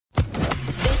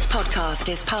podcast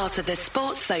is part of the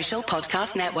Sports Social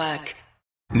Podcast Network.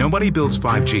 Nobody builds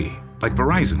 5G like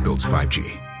Verizon builds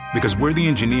 5G, because we're the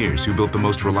engineers who built the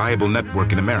most reliable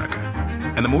network in America.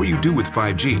 And the more you do with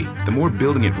 5G, the more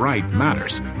building it right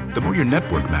matters. The more your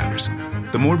network matters.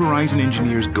 The more Verizon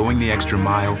engineers going the extra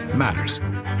mile matters.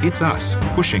 It's us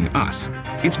pushing us.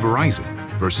 It's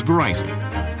Verizon versus Verizon.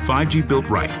 5G built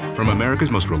right from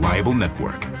America's most reliable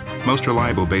network. Most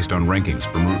reliable based on rankings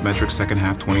from RootMetrics second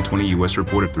half 2020 U.S.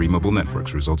 report of 3 mobile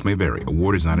networks. Results may vary.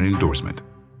 Award is not an endorsement.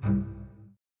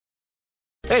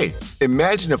 Hey,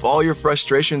 imagine if all your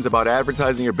frustrations about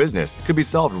advertising your business could be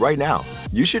solved right now.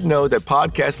 You should know that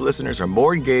podcast listeners are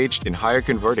more engaged and higher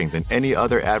converting than any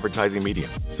other advertising medium.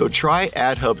 So try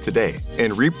AdHub today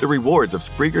and reap the rewards of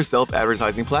Spreaker's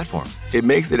self-advertising platform. It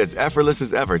makes it as effortless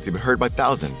as ever to be heard by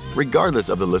thousands, regardless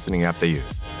of the listening app they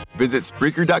use. Visit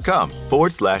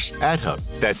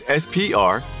Spreaker.com/AdHub. That's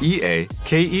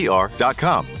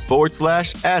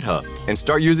SPREAKER.com/AdHub and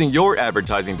start using your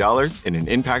advertising dollars in an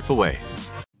impactful way.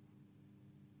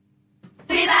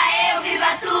 Viva eu,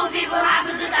 viva tu, viva o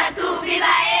rabo do tatu.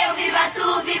 Viva eu, viva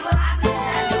tu, viva o rabo do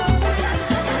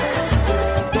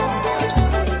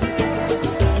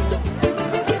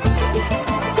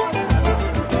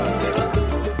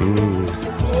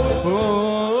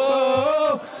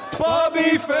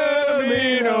Bobby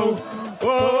Firmino.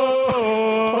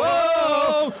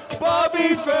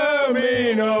 Bobby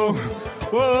Firmino.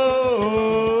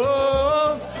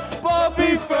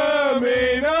 Bobby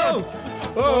Firmino.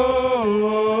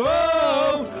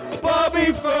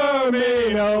 Bobby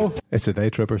Firmino. It's the Day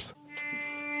Trippers.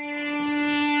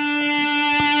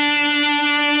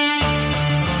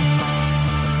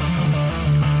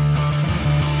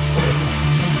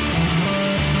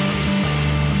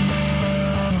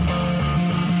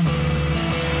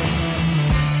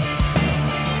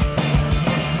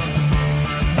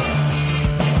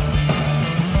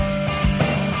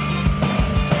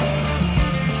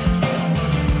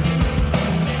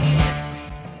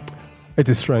 It's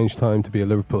a strange time to be a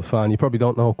Liverpool fan. You probably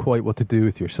don't know quite what to do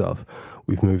with yourself.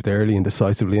 We've moved early and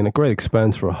decisively and at great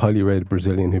expense for a highly rated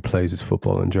Brazilian who plays his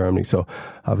football in Germany. So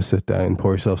have a sit down,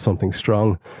 pour yourself something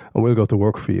strong, and we'll go to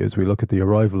work for you as we look at the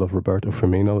arrival of Roberto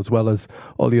Firmino, as well as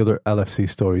all the other LFC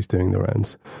stories doing the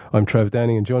rounds. I'm Trev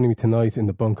Downing, and joining me tonight in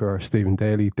the bunker are Stephen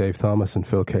Daly, Dave Thomas and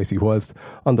Phil Casey, whilst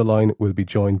on the line we'll be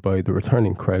joined by the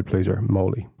returning crowd pleaser,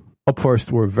 Moley. Up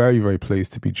first, we're very, very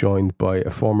pleased to be joined by a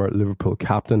former Liverpool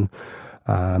captain,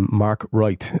 Mark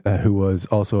Wright, who was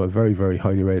also a very, very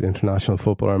highly rated international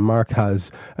footballer. And Mark has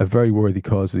a very worthy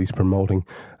cause that he's promoting,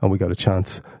 and we got a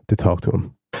chance to talk to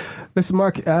him. Listen,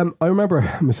 Mark, I remember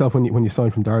myself when you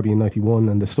signed from Derby in '91,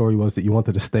 and the story was that you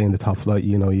wanted to stay in the top flight.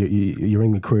 You know, your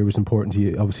England career was important to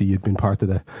you. Obviously, you'd been part of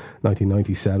the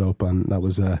 1990 setup, and that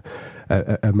was a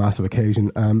massive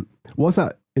occasion. Was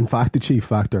that, in fact, the chief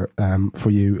factor for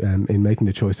you in making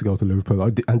the choice to go to Liverpool?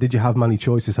 And did you have many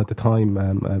choices at the time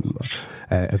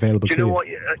available to you? Do you know what?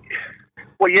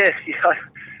 Well, yeah.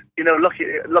 You know,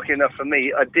 lucky enough for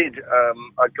me, I did.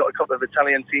 I got a couple of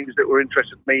Italian teams that were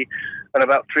interested in me, and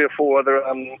about 3 or 4 other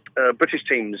British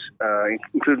teams,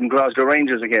 including Glasgow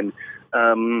Rangers again,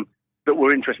 that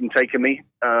were interested in taking me.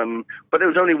 But there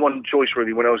was only one choice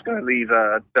really when I was going to leave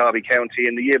Derby County.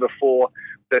 And the year before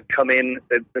they'd come in,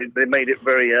 they made it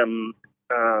very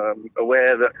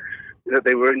aware that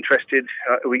they were interested.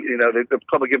 The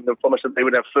club had given them a promise that they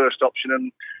would have first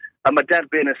option, and my dad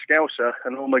being a Scouser,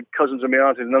 and all my cousins and my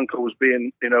aunties and uncles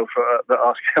being, that are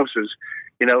Scousers,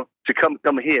 to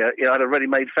come here, I had a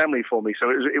ready-made family for me. So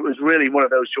it was really one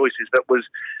of those choices that was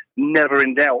never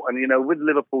in doubt. And with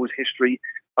Liverpool's history,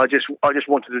 I just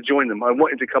wanted to join them. I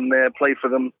wanted to come there, play for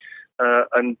them,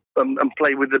 and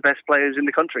play with the best players in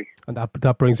the country. And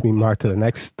that brings me, Mark, to the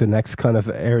next kind of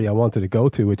area I wanted to go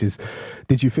to, which is,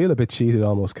 did you feel a bit cheated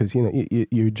almost? Because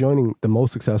you're joining the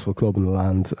most successful club in the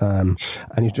land, and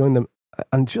you joined them,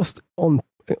 and just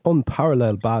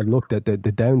unparalleled bad luck that the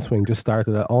downswing just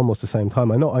started at almost the same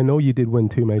time. I know you did win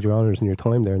 2 major honours in your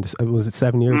time there, and it was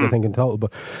 7 years I think in total,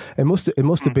 but it must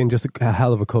have been just a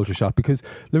hell of a culture shock, because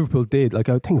Liverpool did, I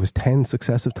think it was 10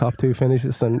 successive top 2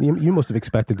 finishes, and you must have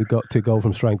expected to go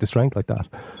from strength to strength like that.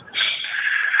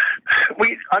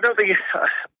 I don't think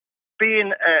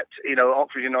being at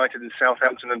Oxford United and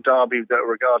Southampton and Derby that are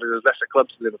regarded as lesser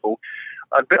clubs to Liverpool,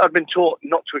 I've been taught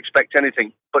not to expect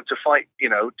anything, but to fight,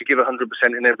 to give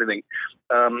 100% in everything.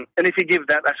 And if you give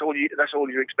that, that's all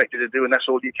you're expected to do, and that's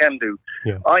all you can do.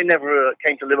 Yeah. I never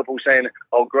came to Liverpool saying,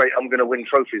 "Oh, great, I'm going to win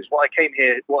trophies." What I came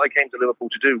to Liverpool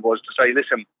to do was to say,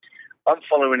 "Listen, I'm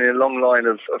following in a long line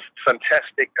of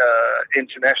fantastic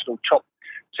international top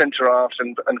centre-halves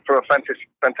and for a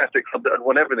fantastic club that had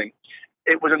won everything.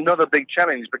 It was another big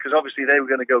challenge because obviously they were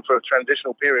going to go for a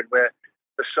transitional period where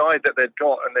the side that they'd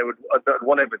got and that had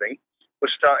won everything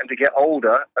was starting to get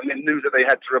older, and they knew that they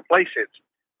had to replace it.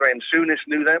 Graham Souness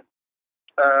knew that,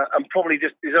 and probably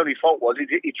just his only fault was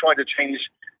he tried to change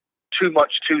too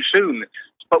much too soon.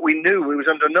 But we knew, we was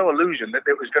under no illusion that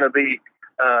it was going to be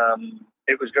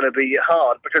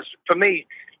hard, because for me,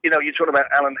 you know, you're talking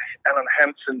about Alan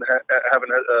Hansen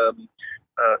having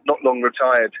not long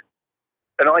retired,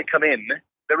 and I come in,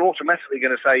 they're automatically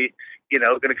going to say, you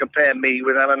know, going to compare me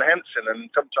with Alan Hansen, and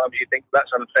sometimes you think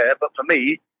that's unfair, but for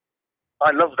me, I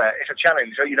love that. It's a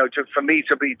challenge, you know, for me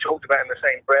to be talked about in the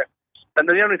same breath. And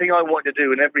the only thing I wanted to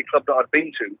do in every club that I'd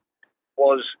been to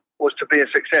was to be a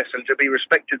success and to be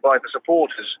respected by the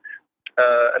supporters.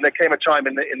 And there came a time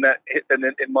in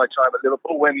my time at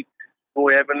Liverpool when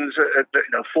Roy Evans,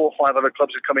 4 or 5 other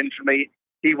clubs had come in for me.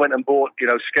 He went and bought, you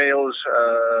know, Scales,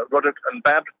 Ruddock and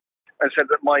Babb, and said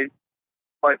that my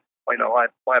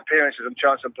appearances and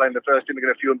chance of playing the first team are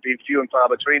going to be few and far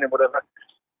between and whatever.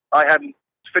 I hadn't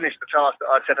finished the task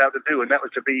that I'd set out to do, and that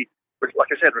was to be,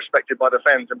 like I said, respected by the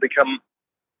fans and become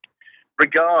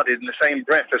regarded in the same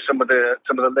breath as some of the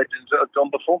legends that had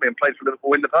gone before me and played for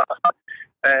Liverpool in the past.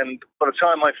 And by the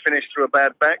time I finished through a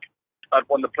bad back, I'd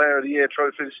won the Player of the Year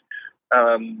trophies.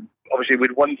 Obviously,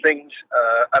 we'd won things,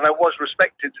 and I was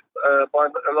respected by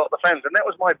a lot of the fans. And that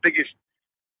was my biggest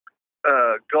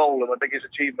goal and my biggest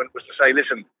achievement, was to say,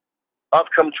 listen, I've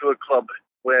come to a club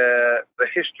where the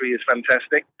history is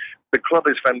fantastic, the club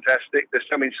is fantastic. There's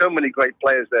so many great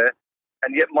players there,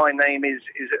 and yet my name is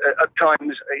at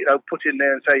times, you know, put in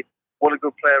there and say, what a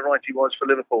good player Wrighty was for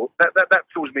Liverpool. That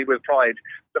fills me with pride.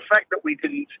 The fact that we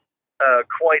didn't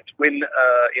quite win,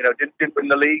 didn't win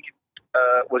the league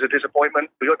was a disappointment.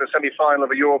 We got to the semi-final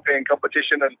of a European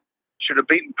competition and should have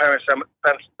beaten Paris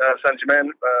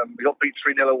Saint-Germain. We got beat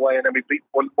 3-0 away, and then we beat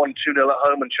 1-2-0 at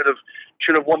home, and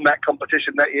should have won that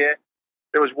competition that year.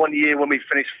 There was one year when we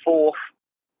finished 4th,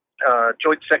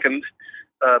 joint 2nd,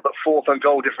 but 4th on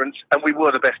goal difference, and we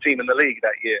were the best team in the league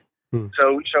that year.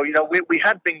 So you know, we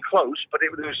had been close, but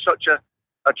there was such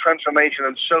a transformation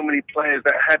and so many players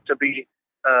that had to be,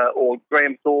 or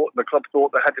Graham thought, the club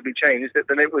thought, that had to be changed, that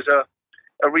then it was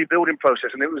a rebuilding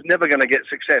process, and it was never going to get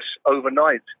success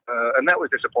overnight, and that was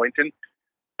disappointing.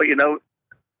 But you know,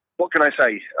 what can I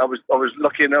say? I was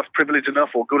lucky enough, privileged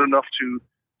enough, or good enough to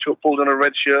have pulled on a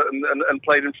red shirt and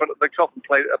played in front of the Kop and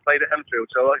played at Anfield.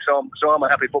 So I'm a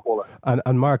happy footballer.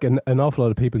 And Mark, an awful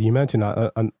lot of people, you mentioned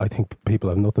that, and I think people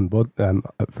have nothing but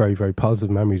very, very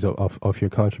positive memories of your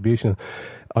contribution.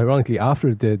 Ironically,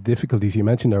 after the difficulties you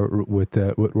mentioned there with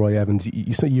Roy Evans,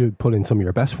 you put in some of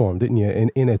your best form, didn't you,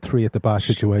 in a 3 at the back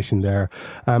situation there.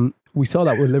 We saw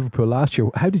that with Liverpool last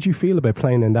year. How did you feel about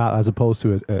playing in that as opposed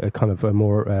to a kind of a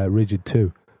more rigid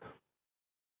 2?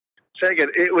 Say again,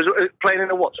 it was playing in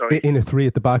a what, sorry? In a 3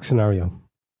 at the back scenario.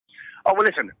 Oh, well,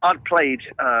 listen, I'd played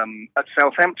at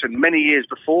Southampton many years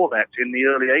before that. In the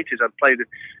early 80s, I'd played at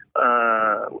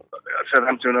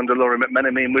Southampton under Laurie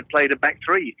McMenemy, and we'd played a back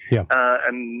 3. Yeah.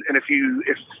 And if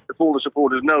all the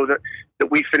supporters know that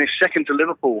we finished second to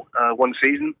Liverpool one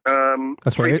season.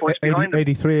 That's right,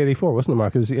 83, 84, wasn't it,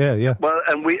 Mark? It was, yeah. Well,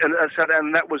 and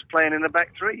that was playing in the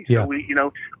back 3. So yeah.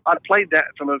 I'd played that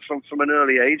from an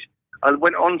early age. I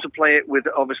went on to play it with,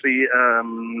 obviously,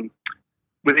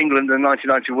 with England in the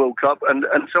 1990 World Cup, and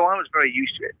so I was very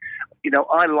used to it. You know,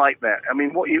 I like that. I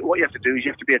mean, what you have to do is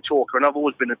you have to be a talker, and I've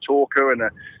always been a talker and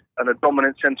a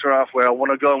dominant centre half where I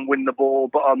want to go and win the ball,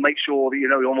 but I'll make sure that, you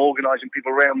know, I'm organising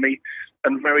people around me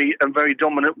and very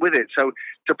dominant with it. So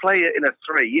to play it in a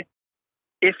 3,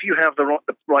 if you have the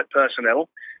right personnel,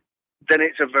 then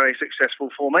it's a very successful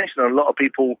formation. And a lot of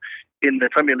people in the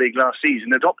Premier League last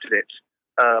season adopted it.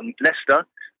 Leicester,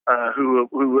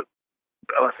 who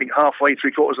I think halfway,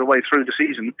 3/4 of the way through the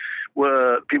season,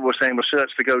 people were saying were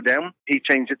certs to go down. He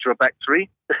changed it to a back 3,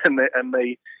 and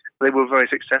they were very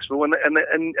successful, and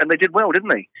they did well, didn't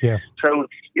they? Yeah. So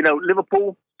you know,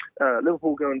 Liverpool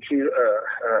going through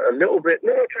a little bit,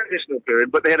 not a transitional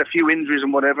period, but they had a few injuries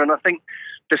and whatever, and I think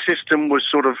the system was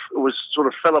sort of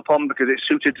fell upon because it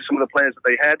suited to some of the players that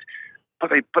they had,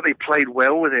 but they played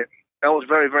well with it. I was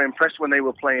very, very impressed when they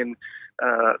were playing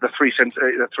the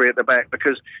 3 at the back,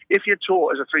 because if you're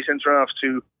taught as a 3 centre halves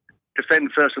to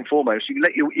defend first and foremost, you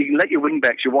can let your wing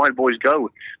backs, your wide boys go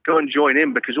and join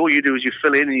in, because all you do is you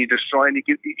fill in and you destroy and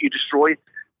you destroy.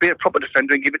 Be a proper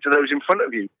defender and give it to those in front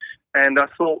of you. And I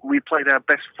thought we played our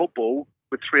best football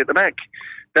with 3 at the back.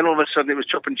 Then all of a sudden it was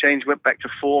chop and change, went back to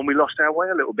 4, and we lost our way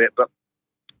a little bit. But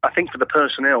I think for the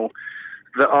personnel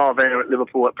that are there at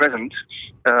Liverpool at present,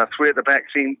 3 at the back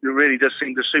really does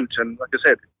seem to suit. And like I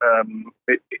said,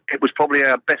 it was probably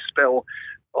our best spell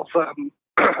of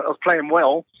playing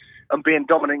well and being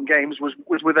dominant in games was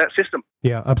with that system.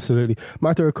 Yeah, absolutely.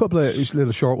 Mark, there are a couple of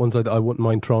little short ones I wouldn't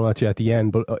mind throwing at you at the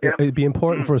end, but it'd be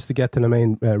important for us to get to the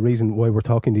main reason why we're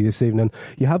talking to you this evening.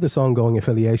 You have this ongoing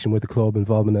affiliation with the club,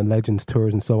 involvement in Legends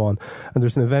Tours and so on, and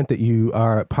there's an event that you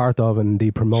are part of and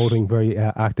indeed promoting very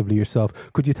actively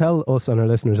yourself. Could you tell us and our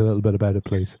listeners a little bit about it,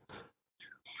 please?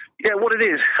 Yeah, what it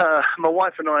is, my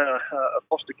wife and I are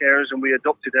foster carers, and we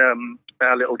adopted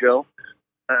our little girl.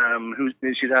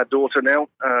 She's our daughter now,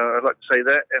 I'd like to say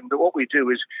that. And what we do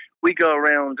is we go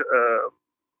around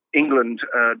England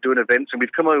doing events, and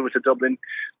we've come over to Dublin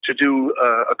to do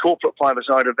a corporate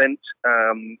five-a-side event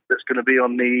that's going to be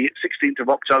on the 16th of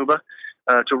October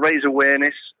to raise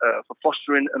awareness for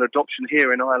fostering and adoption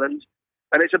here in Ireland.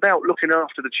 And it's about looking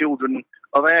after the children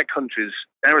of our countries,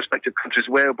 our respective countries,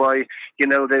 whereby,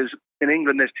 in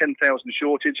England there's 10,000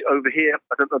 shortage. Over here,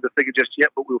 I don't know the figure just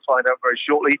yet, but we'll find out very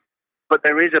shortly. But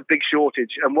there is a big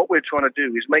shortage, and what we're trying to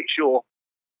do is make sure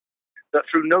that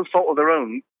through no fault of their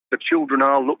own, the children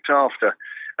are looked after.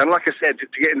 And like I said,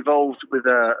 to get involved with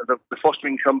the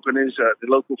fostering companies, the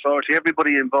local authority,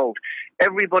 everybody involved.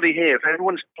 Everybody here, if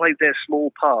everyone's played their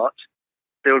small part,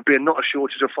 there would be not a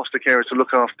shortage of foster carers to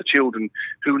look after the children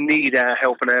who need our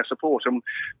help and our support. And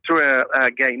through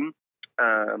our game,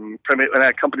 and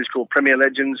our company's called Premier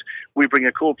Legends, we bring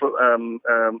a corporate, a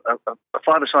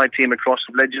five-a-side team across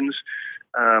of Legends.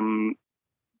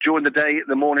 During the day, in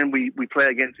the morning, we play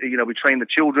against, we train the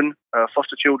children,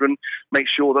 foster children, make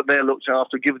sure that they're looked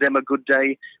after, give them a good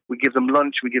day. We give them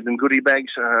lunch, we give them goodie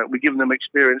bags, we give them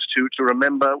experience to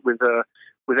remember with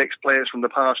ex-players from the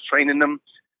past, training them.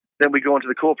 Then we go on to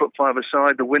the corporate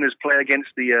five-a-side. The winners play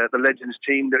against the Legends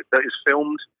team that is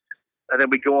filmed. And then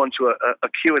we go on to a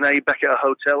Q&A back at a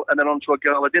hotel, and then on to a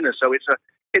gala dinner. So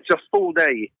it's a full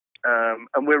day.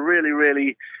 And we're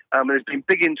really, there's been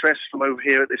big interest from over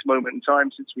here at this moment in time.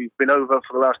 Since we've been over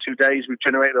for the last 2 days, we've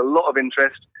generated a lot of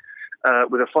interest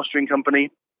with a fostering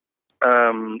company,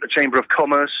 the Chamber of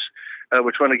Commerce.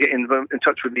 We're trying to get in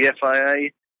touch with the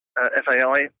FAI,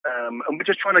 and we're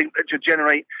just trying to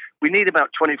generate. We need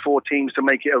about 24 teams to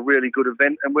make it a really good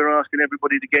event, and we're asking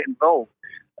everybody to get involved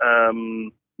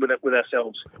with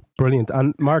ourselves. Brilliant.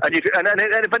 And Mark, and if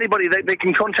anybody, they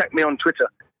can contact me on Twitter,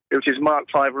 which is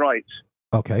Mark5Rights.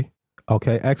 Okay,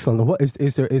 excellent. What is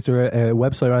there a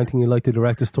website or anything you'd like to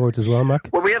direct us towards as well, Mark?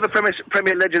 Well, we have a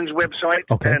Premier Legends website,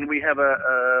 and we have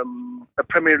a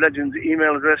Premier Legends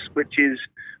email address, which is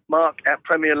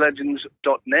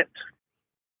mark@premierlegends.net.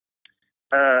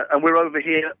 And we're over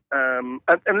here. And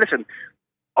listen,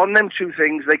 on them two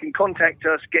things, they can contact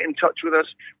us, get in touch with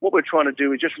us. What we're trying to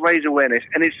do is just raise awareness.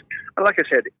 And like I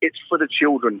said, it's for the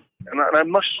children. And I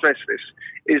must stress this,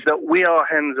 is that we are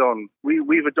hands-on.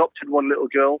 We've adopted one little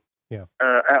girl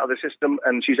out of the system,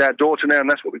 and she's our daughter now, and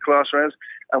that's what we class her as.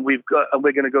 And we're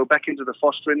going to go back into the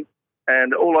fostering.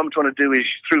 And all I'm trying to do is,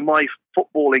 through my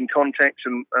footballing contacts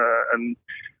and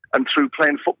through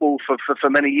playing football for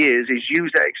many years, is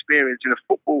use that experience in a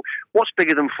football. What's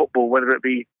bigger than football, whether it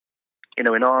be in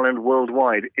Ireland,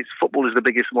 worldwide? It's football is the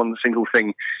biggest one single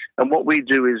thing. And what we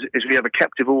do is we have a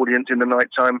captive audience in the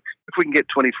night time. If we can get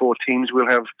 24 teams, we'll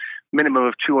have minimum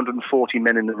of 240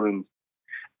 men in the room.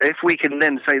 If we can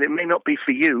then say that it may not be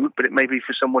for you, but it may be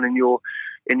for someone in your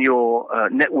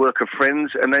network of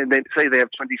friends, and they say they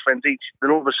have 20 friends each,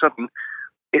 then all of a sudden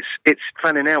it's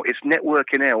fanning out, it's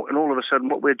networking out, and all of a sudden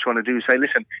what we're trying to do is say,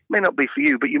 listen, it may not be for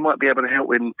you, but you might be able to help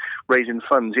in raising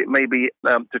funds. It may be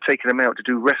to taking them out to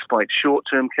do respite,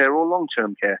 short-term care or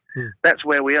long-term care. That's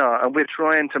where we are, and we're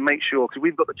trying to make sure, because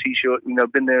we've got the T-shirt,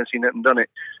 been there and seen it and done it,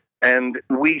 and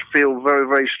we feel very,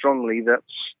 very strongly that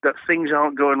things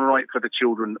aren't going right for the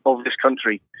children of this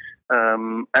country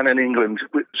and in England.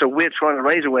 So we're trying to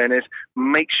raise awareness,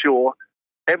 make sure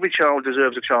every child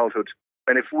deserves a childhood.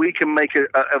 And if we can make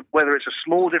whether it's a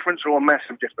small difference or a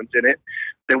massive difference in it,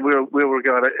 then we'll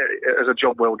regard it as a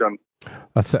job well done.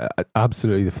 That's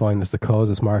absolutely the finest of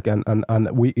causes, Mark. And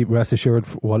we rest assured,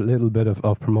 what little bit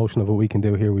of promotion of what we can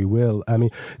do here, we will. I mean,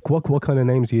 what kind of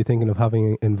names are you thinking of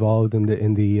having involved in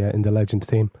the Legends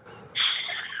team?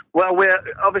 Well, we're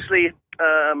obviously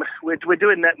we're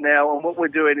doing that now, and what we're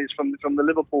doing is from the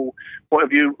Liverpool point of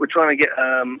view, we're trying to get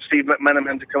Steve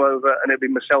McManaman to come over, and it'll be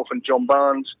myself and John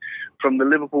Barnes. From the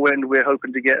Liverpool end, we're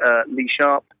hoping to get Lee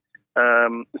Sharp,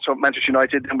 Manchester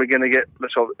United, and we're going to get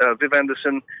Viv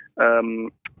Anderson.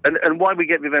 And why we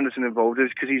get Viv Anderson involved is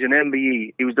because he's an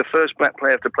MBE. He was the first black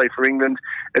player to play for England,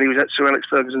 and he was at Sir Alex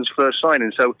Ferguson's first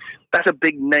signing. So that's a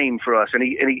big name for us, and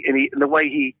he the way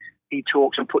he he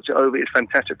talks and puts it over. It's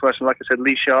fantastic for us. And like I said,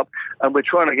 Lee Sharp, and we're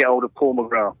trying to get hold of Paul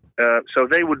McGrath. So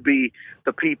they would be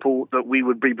the people that we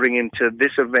would be bringing to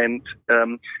this event.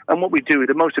 And what we do,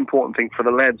 the most important thing for the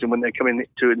lads and when they come in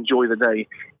to enjoy the day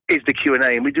is the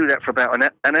Q&A. And we do that for about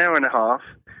an hour and a half,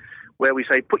 where we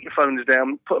say, put your phones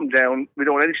down, put them down. We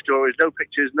don't want any stories, no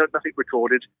pictures, nothing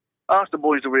recorded. Ask the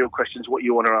boys the real questions, what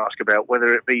you want to ask about,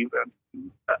 whether it be,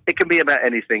 it can be about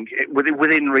anything,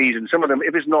 within reason. Some of them,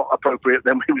 if it's not appropriate,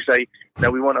 then we say,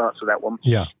 no, we won't answer that one.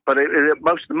 Yeah. But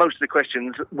most of the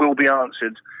questions will be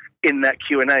answered in that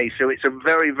Q&A. So it's a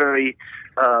very, very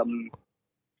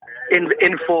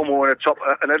informal and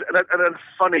a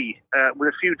funny, with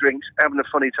a few drinks, having a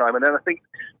funny time. And then I think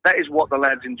that is what the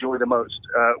lads enjoy the most,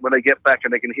 when they get back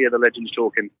and they can hear the legends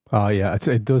talking. Oh yeah,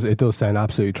 it does sound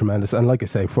absolutely tremendous. And like I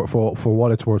say, for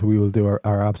what it's worth, we will do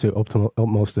our absolute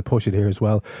utmost to push it here as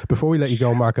well. Before we let you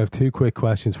go, Mark, I have 2 quick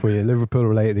questions for you, Liverpool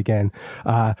related again.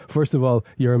 First of all,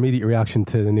 your immediate reaction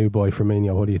to the new boy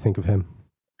Firmino. What do you think of him?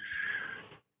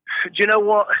 Do you know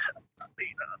what?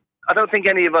 I don't think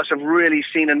any of us have really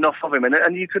seen enough of him,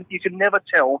 and you can never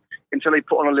tell until they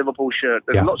put on a Liverpool shirt.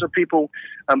 There's lots of people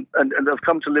and have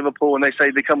come to Liverpool and they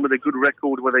say they come with a good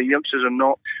record, whether youngsters or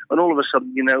not, and all of a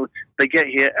sudden, they get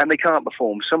here and they can't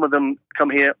perform. Some of them come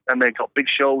here and they've got big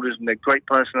shoulders and they're great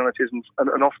personalities,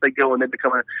 and off they go and they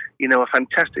become a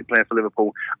fantastic player for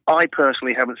Liverpool. I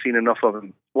personally haven't seen enough of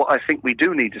them. What I think we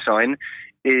do need to sign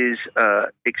is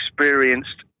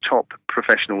experienced top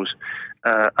professionals.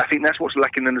 I think that's what's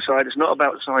lacking in the side. It's not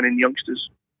about signing youngsters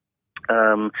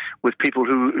with people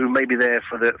who may be there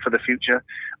for the future.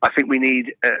 I think we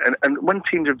need, and when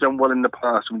teams have done well in the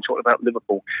past, when we talk about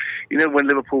Liverpool, when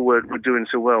Liverpool were doing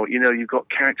so well, you've got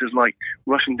characters like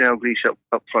Rush and Dalglish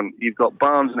up front. You've got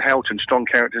Barnes and Houghton, strong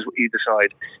characters either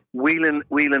side. Whelan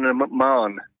and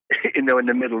McMahon, in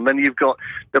the middle. And then you've got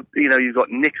you've got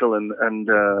Nickel and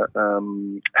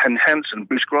Hansen,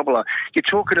 Bruce Grobbelaar. You're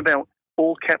talking about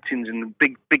all captains and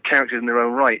big characters in their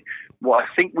own right. What I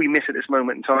think we miss at this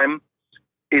moment in time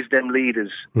is them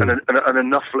leaders and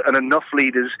enough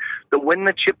leaders that when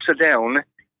the chips are down,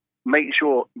 make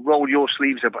sure roll your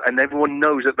sleeves up and everyone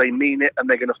knows that they mean it and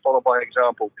they're going to follow by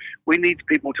example. We need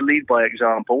people to lead by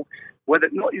example. You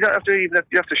have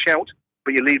to shout,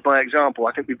 but you lead by example.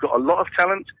 I think we've got a lot of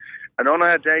talent, and on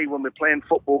our day when we're playing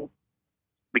football,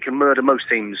 we can murder most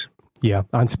teams. Yeah,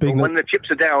 and when the chips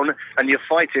are down and you're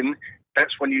fighting,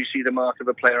 that's when you see the mark of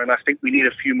a player, and I think we need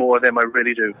a few more of them. I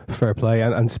really do. Fair play.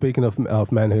 And speaking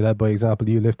of men who led by example,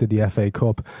 you lifted the FA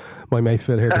Cup. My mate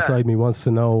Phil here beside me wants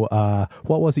to know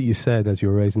what was it you said as you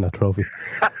were raising that trophy?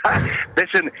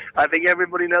 Listen, I think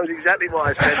everybody knows exactly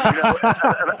what I said.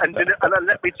 And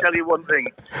let me tell you one thing.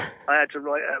 I had to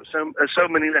write out so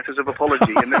many letters of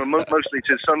apology, and they were mostly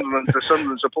to Sunderland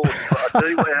supporters.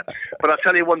 But I'll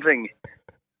tell you one thing.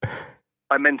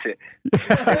 I meant it.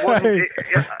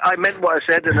 I meant what I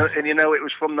said, and it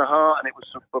was from the heart, and it was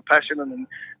for passion, and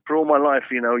for all my life,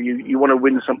 you want to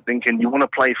win something, and you want to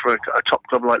play for a top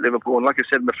club like Liverpool. And like I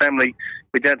said, my family,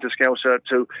 my dad's a Scouser,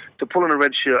 to pull on a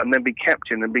red shirt and then be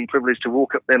captain and be privileged to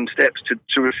walk up them steps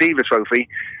to receive a trophy.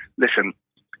 Listen,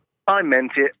 I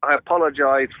meant it. I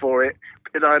apologised for it.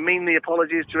 Did I mean the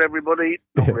apologies to everybody?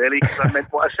 Not really, because I meant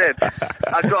what I said.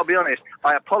 I've got to be honest.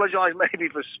 I apologise maybe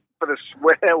for the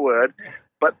swear word,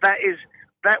 but that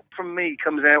from me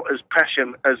comes out as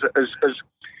passion, as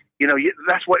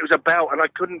that's what it was about, and I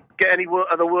couldn't get any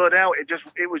other word out.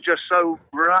 It was just so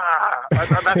rah,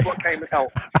 and that's what came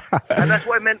out, and that's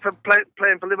what it meant for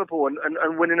playing for Liverpool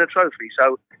and winning a trophy.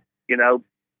 So,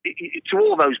 to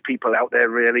all those people out there,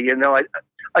 really,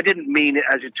 I didn't mean it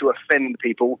as to offend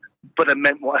people, but I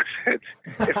meant what I said.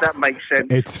 If that makes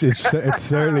sense, it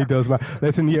certainly does, man.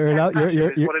 Listen, you're an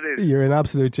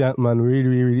absolute gentleman. Really,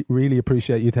 really, really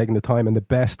appreciate you taking the time, and the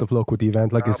best of luck with the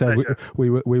event. Like I said, we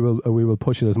will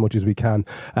push it as much as we can.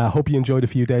 Hope you enjoyed a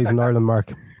few days in Ireland,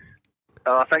 Mark.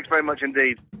 Thanks very much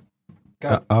indeed.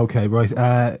 Okay, right.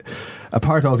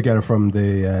 Apart altogether from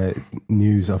the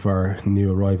news of our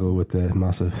new arrival with the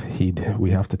massive heat,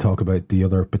 we have to talk about the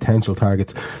other potential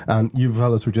targets. And you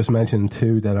fellas were just mentioning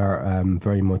two that are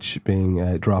very much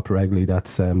being dropped regularly.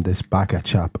 That's this Bacca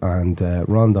chap and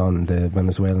Rondon, the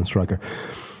Venezuelan striker.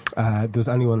 Does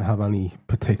anyone have any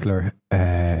particular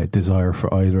desire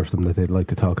for either of them that they'd like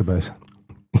to talk about?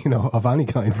 Of any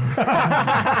kind.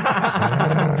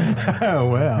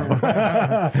 Well,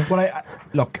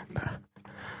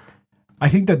 I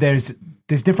think that there's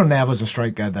different levels of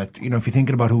striker that, if you're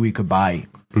thinking about who we could buy,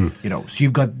 so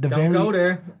you've got the Don't go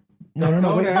there.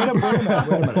 No, wait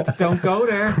a minute. Don't go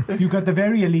there. You've got the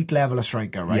very elite level of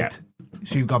striker, right? Yeah.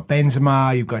 So you've got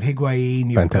Benzema, you've got Higuain,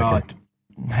 you've got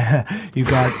you've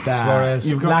got Suarez.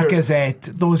 you've got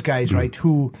Lacazette, those guys, right?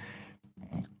 Who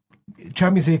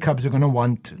Champions League clubs are going to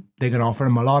want. They're going to offer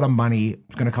them a lot of money.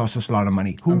 It's going to cost us a lot of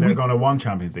money. And they're going to want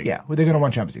Champions League. Yeah, they're going to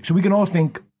want Champions League. So we can all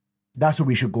think that's what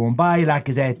we should go and buy.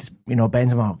 Lacazette,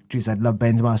 Benzema. Jeez, I'd love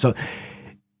Benzema. So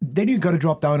then you've got to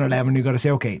drop down 11. You've got to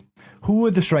say, okay, who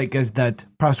are the strikers that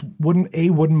perhaps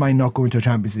wouldn't mind not going to a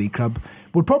Champions League club?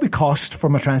 Would probably cost,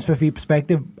 from a transfer fee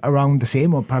perspective, around the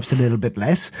same or perhaps a little bit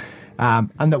less,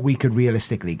 and that we could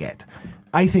realistically get.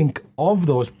 I think of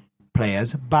those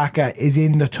players, Baka is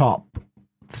in the top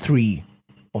 3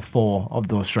 or 4 of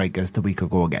those strikers that we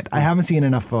could go get. I haven't seen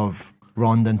enough of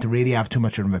Rondon to really have too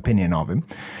much of an opinion of him.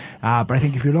 But I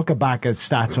think if you look at Baka's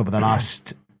stats over the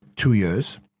last 2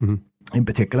 years, in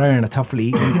particular, in a tough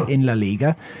league in La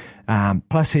Liga,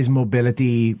 plus his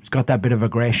mobility, he's got that bit of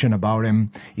aggression about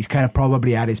him. He's kind of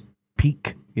probably at his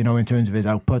peak, in terms of his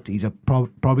output. He's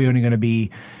probably only going to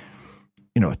be,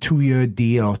 a 2-year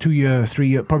deal or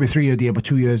 3-year, probably 3-year deal, but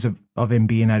 2 years of him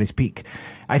being at his peak.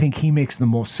 I think he makes the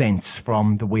most sense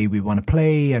from the way we want to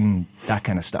play and that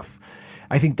kind of stuff.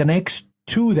 I think the next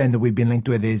 2 then that we've been linked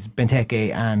with is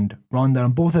Benteke and Rondon,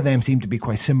 and both of them seem to be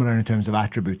quite similar in terms of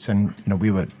attributes. And we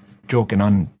were joking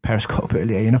on Periscope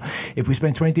earlier, if we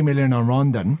spent 20 million on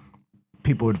Rondon,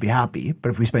 people would be happy, but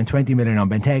if we spent 20 million on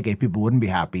Benteke, people wouldn't be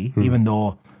happy, even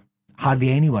though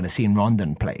hardly anyone has seen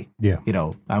Rondon play. Yeah.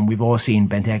 And we've all seen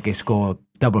Benteke score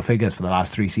double figures for the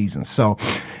last 3 seasons. So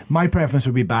my preference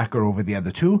would be Baka over the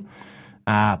other 2.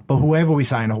 But whoever we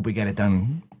sign, I hope we get it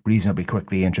done reasonably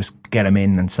quickly and just get him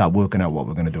in and start working out what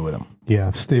we're going to do with him.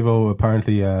 Yeah, Steve-O,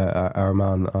 apparently our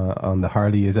man on the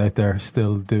Harley is out there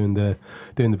still doing the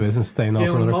business, staying on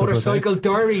for another couple of days. Motorcycle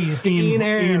diaries,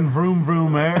 Ian Vroom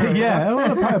Vroom Air. Yeah,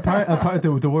 well, apart,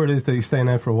 the word is that he's staying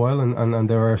out for a while, and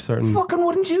there are certain... Fucking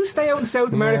wouldn't you stay out in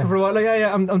South America for a while?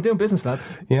 I'm doing business,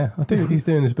 lads. Yeah, I think he's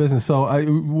doing his business. So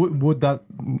would that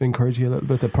encourage you a little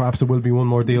bit that perhaps there will be one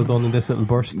more deal done in this little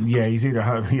burst? Yeah, he's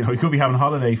either he could be having a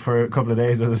holiday for a couple of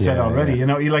days, as I said already.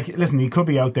 Yeah. Listen, he could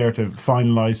be out there to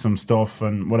finalise some stuff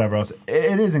and whatever else.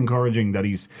 It is encouraging that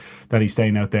he's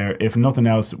staying out there. If nothing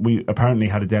else, we apparently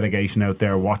had a delegation out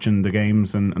there watching the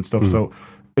games and stuff. So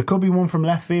it could be one from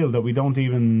left field that we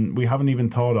haven't even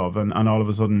thought of, and all of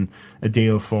a sudden a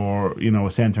deal for a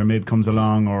centre mid comes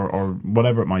along or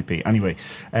whatever it might be. Anyway,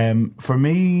 for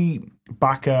me,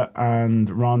 Baka and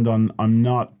Rondon, I'm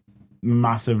not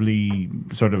massively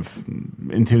sort of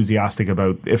enthusiastic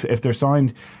about. If they're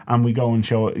signed and we go and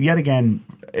show yet again,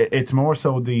 it's more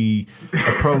so the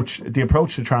approach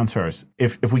to transfers.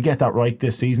 If we get that right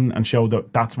this season and show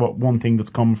that that's what one thing that's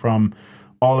come from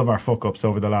all of our fuck ups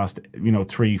over the last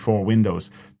 3-4 windows,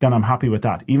 then I'm happy with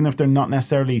that, even if they're not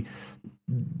necessarily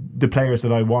the players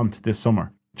that I want this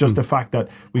summer. Just the fact that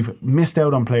we've missed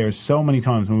out on players so many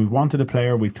times. When we wanted a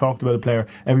player, we've talked about a player,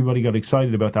 everybody got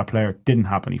excited about that player, didn't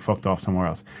happen, he fucked off somewhere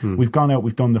else. We've gone out,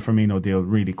 we've done the Firmino deal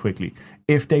really quickly.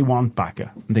 If they want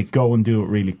Baka, they go and do it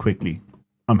really quickly,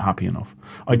 I'm happy enough.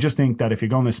 I just think that if you're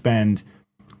going to spend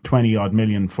 20 odd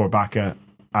million for Baka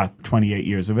at 28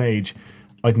 years of age,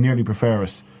 I'd nearly prefer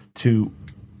us to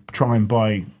try and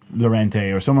buy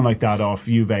Llorente or someone like that off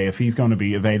Juve if he's going to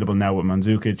be available now with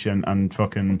Mandzukic and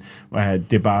fucking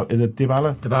Dybala. Is it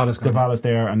Dybala? Dybala's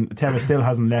there, and Tevez still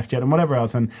hasn't left yet, and whatever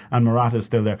else, and Morata's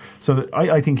still there. So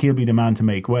I think he'll be the man to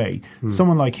make way.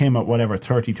 Someone like him at whatever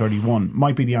 30, 31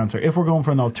 might be the answer. If we're going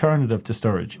for an alternative to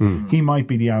Sturridge, he might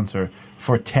be the answer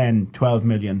for 10, 12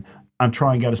 million and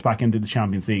try and get us back into the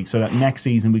Champions League so that next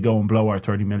season we go and blow our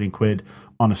 30 million quid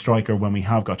on a striker when we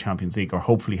have got Champions League, or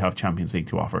hopefully have Champions League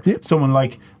to offer. Yep. Someone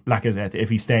like Lacazette, if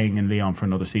he's staying in Lyon for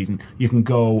another season, you can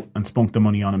go and spunk the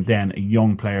money on him then, a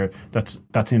young player that's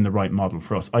in the right model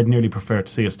for us. I'd nearly prefer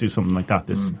to see us do something like that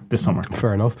this summer.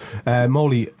 Fair enough.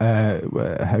 Molly,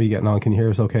 how are you getting on? Can you hear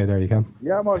us okay there? You can?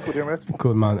 Yeah, I'm all good here, mate.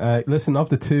 Good, man. Listen, of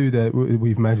the 2 that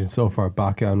we've mentioned so far,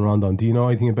 Baka and Rondon, do you know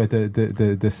anything about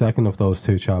the second of those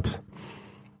 2 chaps?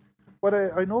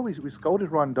 Well, I know we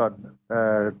scouted Rondon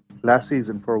last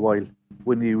season for a while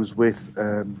when he was with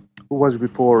who was it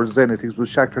before Zenit? He was with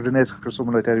Shakhtar Donetsk or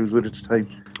something like that. He was with at the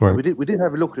time. Right. We did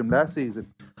have a look at him last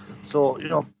season. So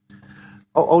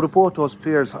out of both those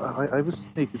players, I was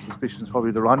sneaky suspicions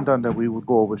probably the Rondon that we would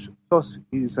go with. Plus,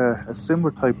 he's a similar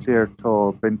type player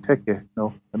to Benteke.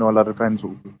 I know a lot of fans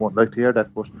won't like to hear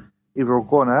that, but if we're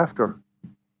going after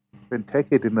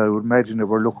Benteke, then I would imagine they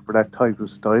were looking for that type of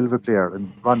style of a player,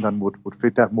 and Rondon would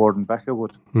fit that more than Baka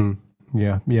would.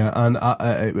 Yeah. And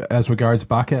as regards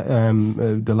Baka,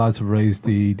 the lads have raised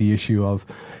the issue of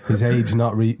his age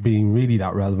not being really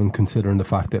that relevant, considering the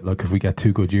fact that, look, if we get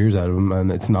 2 good years out of him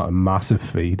and it's not a massive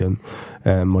fee, then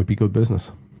might be good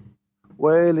business.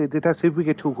 Well, that's if we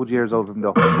get 2 good years out of him,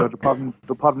 though.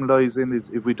 The problem lies in is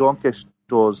if we don't get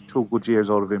those 2 good years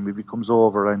out of him, if he comes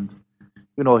over and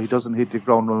he doesn't hit the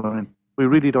ground running, we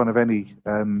really don't have any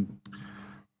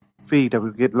fee that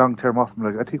we get long term off him.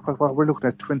 Like I think what we're looking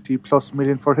at 20+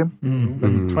 million for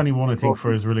him. 21, I think,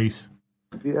 for his release.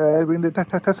 Yeah, I mean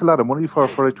that's a lot of money for a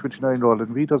 29-year-old, and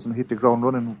if he doesn't hit the ground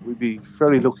running, we'd be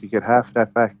very lucky to get half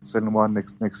that back, send him on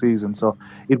next season. So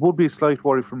it would be a slight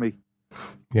worry for me.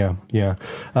 Yeah.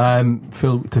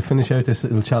 Phil, to finish out this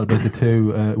little chat about the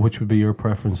two, which would be your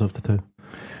preference of the two?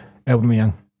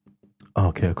 Aubameyang.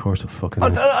 Okay, of course it fucking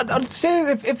is. I'd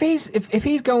say if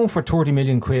he's going for 30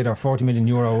 million quid or 40 million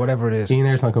euro or whatever it is, Ian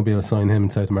Ayre's not going to be able to sign him in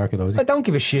South America, though, is he? I don't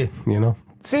give a shit.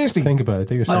 Seriously, think about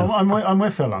it. I'm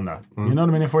with Phil on that. You know what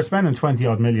I mean? If we're spending 20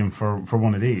 odd million for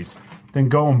one of these, then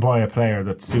go and buy a player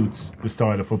that suits the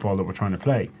style of football that we're trying to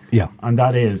play. Yeah, and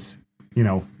that is,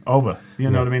 Oba. You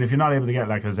know what I mean? If you're not able to get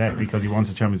Lacazette because he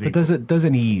wants a Champions League,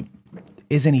 but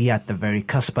isn't he at the very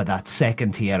cusp of that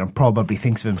second tier and probably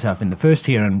thinks of himself in the first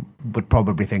tier and would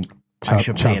probably think I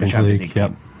should play in a Champions League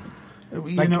team?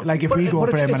 Like if we go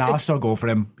for him and Arsenal go for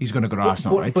him, he's going to go to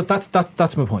Arsenal, right? But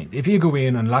that's my point. If you go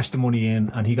in and lash the money in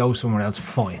and he goes somewhere else,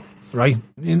 fine, right?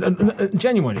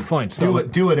 Genuinely, fine.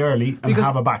 Do it early and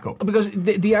have a backup. Because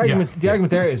the argument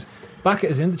there is Bacca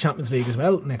is in the Champions League as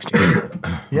well next year.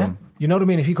 Yeah, you know what I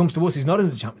mean. If he comes to us, he's not in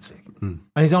the Champions League, and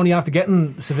he's only after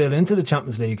getting Seville into the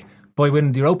Champions League by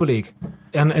winning the Europa League,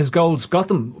 and his goals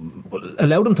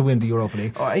allowed him to win the Europa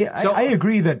League. I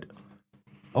agree that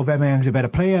Aubameyang's a better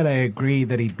player. I agree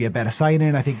that he'd be a better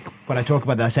signing. I think when I talk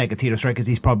about that second tier strikers,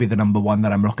 he's probably the number one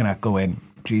that I'm looking at going,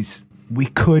 geez, we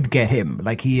could get him.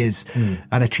 Like he is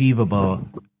an achievable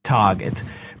target.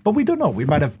 But we don't know. We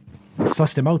might have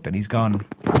sussed him out and he's gone,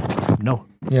 no.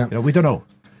 Yeah. We don't know.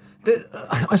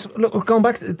 Look, going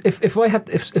back,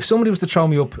 if somebody was to throw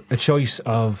me up a choice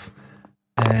of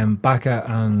Bacca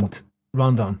and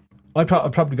Rondon, I'd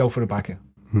probably go for the Bacca.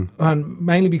 And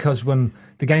mainly because when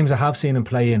the games I have seen him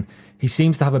play in, he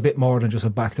seems to have a bit more than just a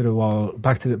back to the wall,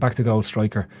 back to goal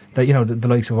striker that the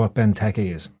likes of what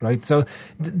Benteke is, right? So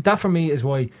that for me is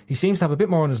why he seems to have a bit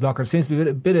more in his locker. There seems to be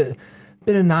a bit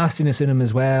of nastiness in him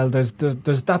as well. There's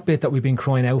that bit that we've been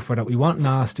crying out for, that we want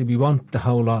nasty, we want the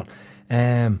whole lot,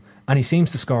 and he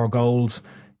seems to score goals.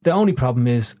 The only problem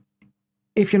is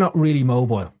if you're not really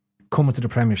mobile coming to the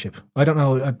Premiership. I don't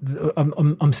know.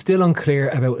 I'm still unclear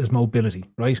about his mobility,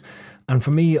 right? And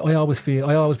for me, I always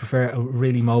prefer a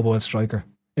really mobile striker.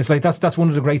 It's like that's one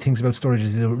of the great things about Sturridge.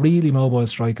 He's a really mobile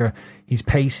striker. He's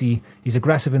pacey. He's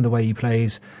aggressive in the way he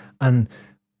plays. And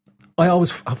I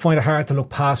always find it hard to look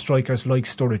past strikers like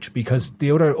Sturridge, because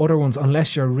the other ones,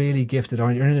 unless you're really gifted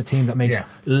or you're in a team that makes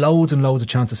loads and loads of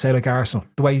chances, say like Arsenal,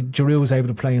 the way Giroud was able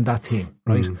to play in that team,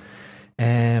 right?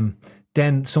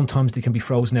 Then sometimes they can be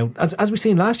frozen out. As we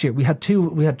seen last year, we had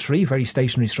 3 very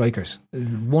stationary strikers.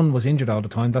 One was injured all the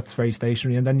time. That's very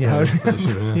stationary. And then you had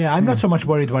I'm not so much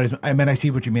worried about his. I mean, I see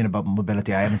what you mean about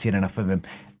mobility. I haven't seen enough of him.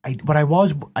 I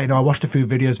watched a few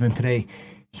videos of him today.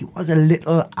 He was a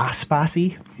little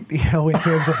ass-bassy, in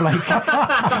terms of like...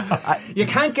 you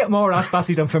can't get more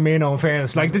ass-bassy than Firmino, in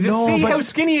fairness. Like, did you see how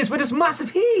skinny he is with his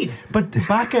massive head? But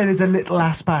Bacca is a little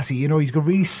ass-bassy. He's got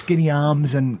really skinny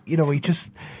arms, and, he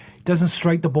just doesn't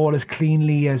strike the ball as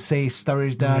cleanly as, say,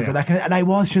 Sturridge does. Yeah. And I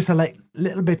was just a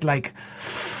little bit like,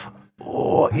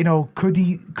 could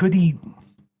he...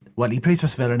 Well, he plays for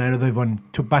Sevilla, and I know they've won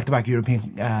back-to-back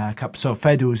European Cup. So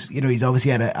Fedu's, he's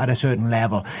obviously at a certain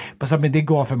level. But something did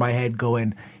go off in my head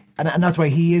going, and that's why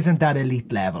he isn't that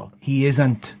elite level. He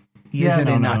isn't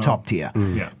in that top tier.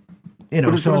 Yeah.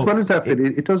 But as well as that,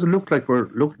 it doesn't look like we're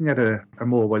looking at a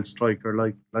mobile striker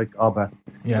like Oba.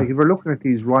 Yeah. Like if we're looking at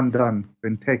these Rondon,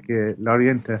 Benteke,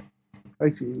 Llorente,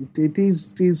 like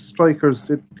these strikers,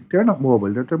 they're not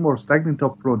mobile. They're more stagnant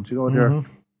up front. They're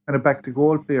and a back to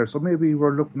goal player. So maybe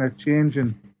we're looking at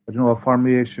changing, a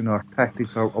formation or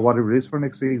tactics or whatever it is for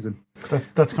next season.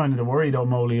 That's kind of the worry, though,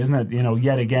 Molly, isn't it?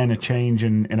 Yet again a change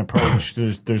in approach.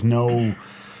 There's no.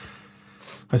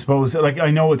 I suppose,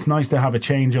 I know it's nice to have a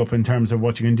change up in terms of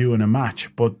what you can do in a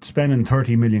match, but spending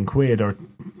 30 million quid or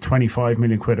 25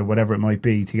 million quid or whatever it might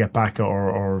be to get back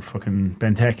or fucking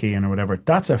Benteke or whatever,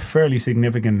 that's a fairly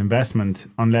significant investment,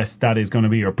 unless that is going to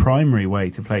be your primary way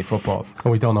to play football.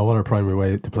 And we don't know what our primary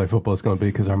way to play football is going to be,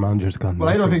 because our manager's gone. Well,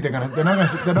 I don't think they're not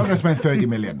going to spend 30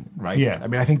 million, right? Yeah. I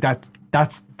mean, I think that's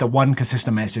the one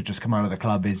consistent message that's come out of the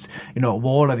club is, of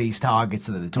all of these targets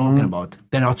that they're talking about,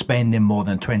 they're not spending more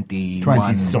than 20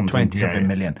 something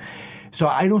million. So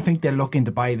I don't think they're looking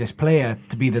to buy this player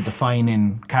to be the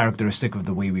defining characteristic of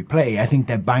the way we play. I think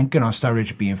they're banking on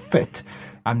Sturridge being fit.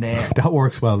 and that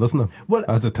works well, doesn't it? Well,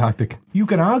 as a tactic, you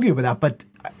can argue with that, but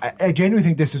I genuinely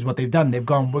think this is what they've done. They've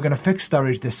gone, we're going to fix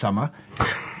Sturridge this summer.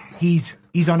 He's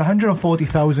on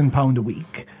 £140,000 a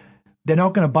week. They're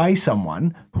not going to buy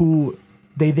someone who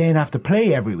they then have to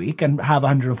play every week and have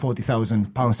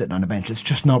 £140,000 sitting on the bench. It's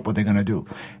just not what they're going to do.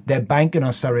 They're banking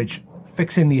on Sturridge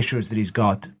fixing the issues that he's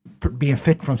got, being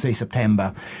fit from, say,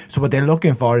 September. So what they're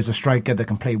looking for is a striker that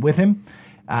can play with him,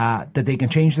 that they can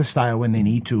change the style when they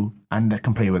need to, and that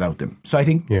can play without him. So I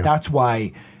think that's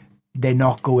why they're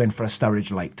not going for a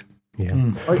Sturridge light. Yeah.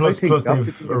 I think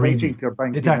they're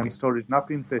banking on Sturridge not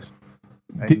being fit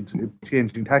and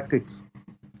changing tactics.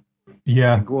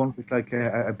 Yeah. And going with like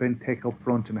a Benteke up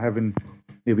front and having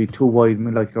maybe two wide,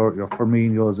 like your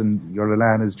Firminos and your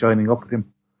Lallana's joining up with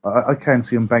him. I can't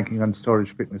see him banking on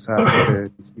Sturridge fitness after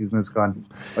the season is gone.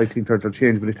 I think they'll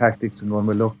change with the tactics and going,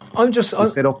 well, look,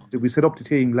 we set up the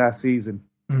team last season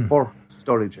for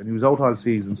Sturridge and he was out all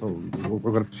season, so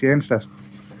we're going to change that.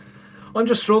 I'm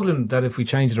just struggling that if we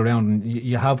change it around and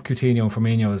you have Coutinho and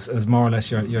Firmino as more or less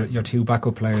your two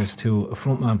backup players to a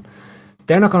front man,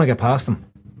 they're not going to get past them.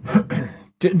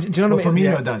 Do you know what I mean?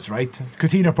 Firmino does, right?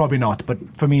 Coutinho probably not, but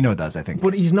Firmino does, I think.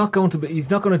 But he's not going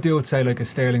to do it, say, like a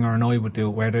Sterling or an I would do,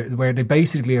 where they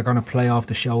basically are going to play off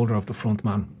the shoulder of the front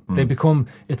man. They become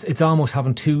it's almost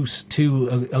having two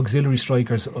auxiliary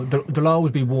strikers. There'll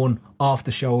always be one off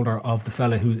the shoulder of the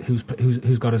fella who's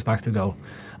got his back to goal,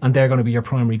 and they're going to be your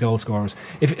primary goal scorers.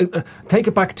 If take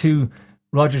it back to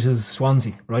Rodgers'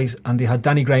 Swansea, right? And they had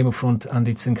Danny Graham up front, and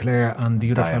they'd Sinclair and the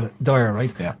other fella Dyer,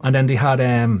 right? Yeah. And then they had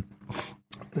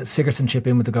Sigurdsson chip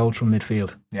in with the goals from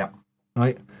midfield. Yeah.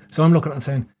 Right. So I'm looking at it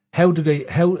and saying,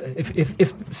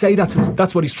 if say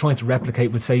that's what he's trying to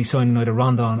replicate with, say, signing either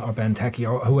Rondon or Benteke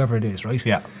or whoever it is, right?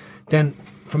 Yeah. Then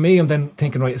for me, I'm then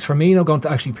thinking, right, is Firmino going to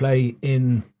actually play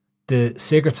in the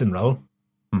Sigurdsson role,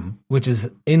 which is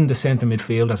in the centre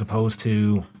midfield as opposed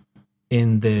to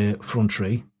in the front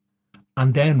three?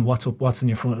 And then what's in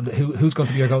your front? Who's going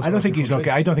to be your goal? I don't think he's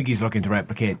looking to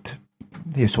replicate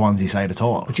his Swansea side at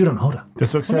all. But you don't know that. The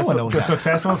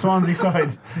successful Swansea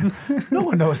side. No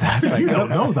one knows that. Like, you don't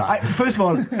know that. First of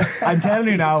all, I'm telling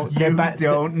you now,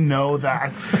 don't know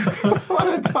that.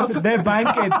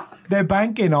 They're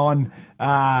banking on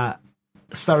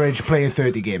Sturridge playing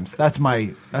 30 games. That's my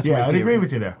theory. I'd agree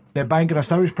with you there. They're banking on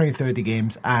Sturridge playing 30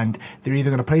 games, and they're either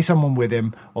going to play someone with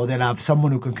him or they'll have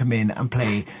someone who can come in and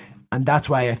play. And that's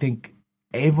why I think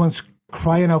everyone's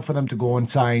crying out for them to go and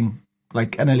sign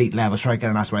like an elite level striker,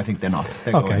 and that's why I think they're not.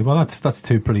 Okay, well that's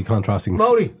two pretty contrasting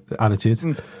attitudes.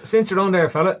 Since you're on there,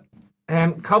 fella,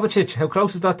 Kovacic, how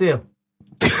close is that deal?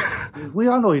 We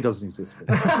all know he doesn't exist. Good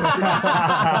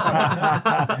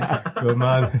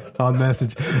man, on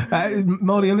message.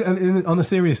 Molly, on a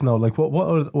serious note, like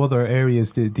what other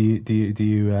areas do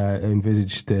you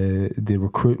envisage the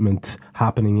recruitment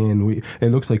happening in? It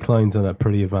looks like Klein's on a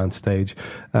pretty advanced stage.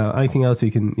 Anything else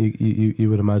you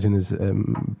would imagine is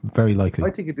very likely? I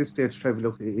think at this stage, Trevor,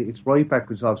 look, it's right back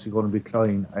was obviously going to be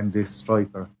Klein and this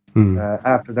striker.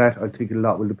 After that, I think a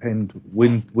lot will depend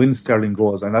when Sterling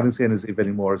goes. I'm not saying as if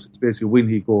anymore. It's basically when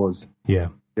he goes. Yeah,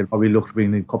 they'll probably look to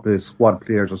bring in a couple of squad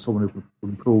players or someone who will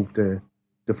improve the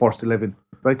first 11.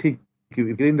 But I think if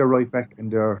you get in their right back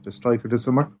and they're the striker this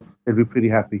summer, they'll be pretty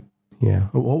happy. Yeah.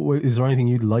 Is there anything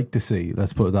you'd like to see?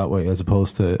 Let's put it that way, as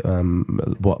opposed to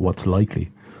what's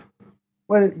likely.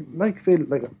 Well, like Phil,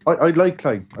 I like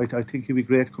Klein. I think he'd be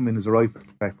great to come in as a right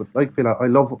back. But like Phil, I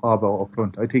love Abba up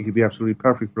front. I think he'd be absolutely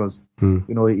perfect for us. You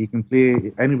know, he can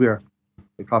play anywhere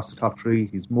across the top three.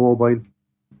 He's mobile.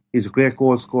 He's a great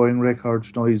goal scoring record.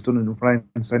 You know, he's done it in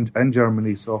France and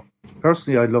Germany. So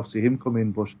personally, I'd love to see him come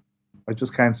in, but I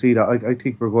just can't see that. I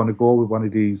think we're going to go with one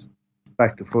of these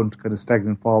back to front, kind of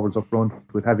stagnant forwards up front,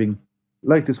 with having,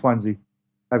 like the Swansea,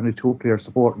 having the two players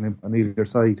supporting him on either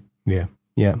side. Yeah.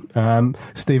 Yeah,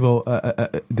 Steve-O,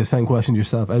 the same question to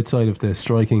yourself. Outside of the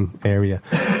striking area,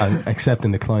 and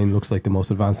accepting the Klein looks like the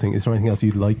most advanced thing, is there anything else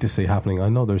you'd like to see happening? I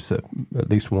know there's at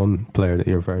least one player that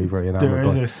you're very, very enamoured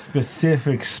by. There is a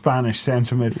specific Spanish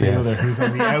centre midfielder who's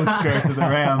on the outskirts of the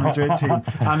Real Madrid team.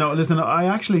 I know. Listen,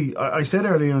 I said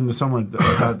earlier in the summer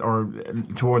that, or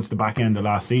towards the back end of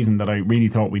last season, that I really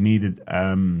thought we needed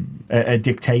a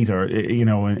dictator. You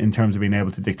know, in terms of being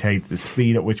able to dictate the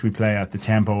speed at which we play, at the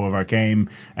tempo of our game.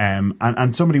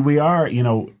 And somebody we are, you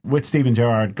know, with Steven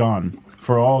Gerrard gone,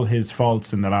 for all his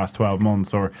faults in the last 12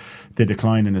 months or the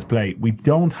decline in his play, we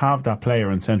don't have that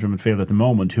player in central midfield at the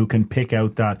moment who can pick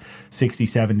out that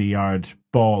 60-70 yard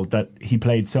ball that he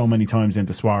played so many times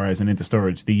into Suarez and into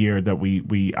Sturridge the year that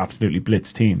we absolutely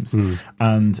blitzed teams.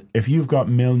 And if you've got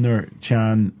Milner,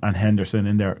 Chan and Henderson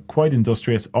in there, quite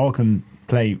industrious, all can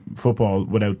play football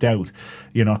without doubt.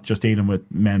 You're not just dealing with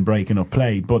men breaking up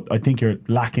play, but I think you're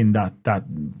lacking that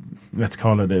let's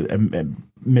call it a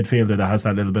midfielder that has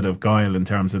that little bit of guile in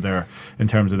terms of their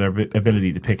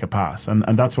ability to pick a pass, and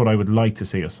that's what I would like to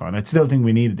see us sign. I still think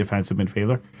we need a defensive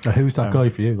midfielder. Now, who's that guy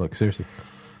for you? Like, seriously,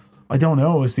 I don't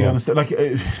know. Is the honest? Like,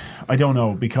 I don't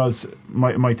know, because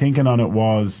my thinking on it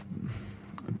was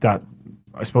that,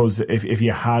 I suppose, if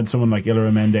you had someone like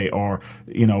Illarramendi, or,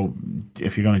 you know,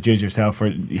 if you're going to jizz yourself for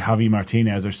Javi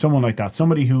Martinez or someone like that,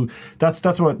 somebody who that's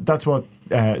what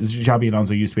Xabi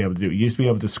Alonso used to be able to do. He used to be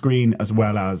able to screen as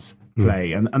well as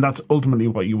play, and that's ultimately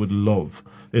what you would love,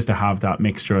 is to have that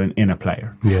mixture in a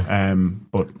player. Yeah.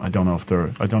 But I don't know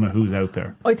who's out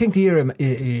there. I think the era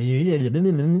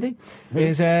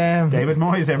is David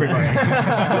Moyes, everybody.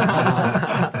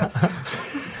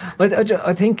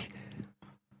 I think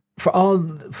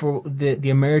for the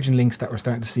emerging links that we're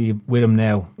starting to see with him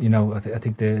now, you know, I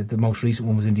think the most recent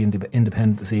one was in the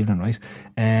Independent this evening, right?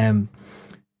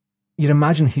 You'd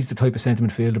imagine he's the type of centre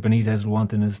midfielder Benitez will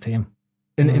want in his team.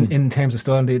 In terms of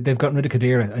style, they've gotten rid of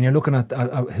Khedira, and you're looking at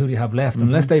who do you have left.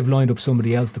 Unless they've lined up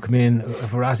somebody else to come in, a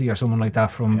Verratti or someone like that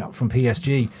from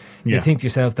PSG, you think to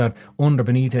yourself that under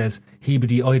Benitez, he'd be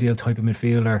the ideal type of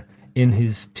midfielder in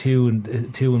his two in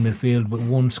midfield, with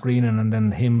one screening and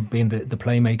then him being the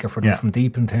playmaker for them from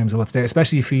deep in terms of what's there,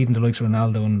 especially feeding the likes of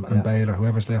Ronaldo and Bale or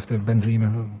whoever's left,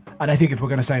 Benzema. And I think if we're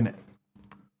not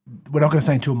going to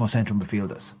sign two more central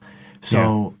midfielders.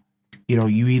 So, you know,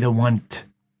 you either want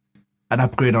an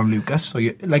upgrade on Lucas, so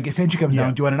essentially comes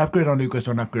down, do you want an upgrade on Lucas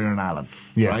or an upgrade on Allen?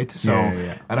 Right? So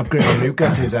an upgrade on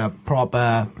Lucas is a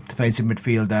proper defensive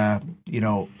midfielder, you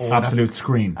know, absolute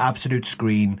screen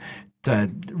to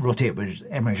rotate with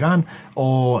Emre Can,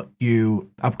 or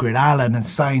you upgrade Allen and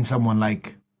sign someone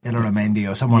like Illarramendi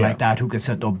or someone like that who can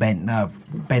set up Bender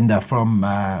from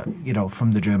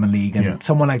from the German league, and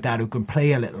someone like that who can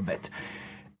play a little bit.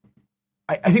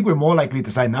 I think we're more likely to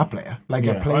sign that player, like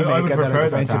a playmaker than a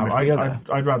defensive midfielder.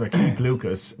 I'd rather keep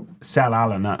Lucas, sell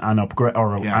Allen, and upgrade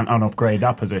and upgrade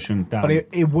that position. But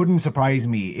it wouldn't surprise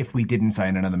me if we didn't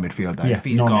sign another midfielder. If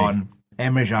he's gone,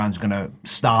 Emre Can's going to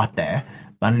start there,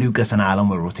 and Lucas and Allen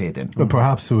will rotate in. But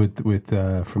perhaps with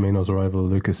Firmino's arrival,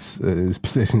 Lucas'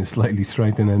 position is slightly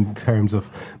strengthened in terms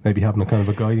of maybe having a kind of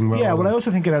a guiding role. Yeah, well, I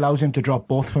also think it allows him to drop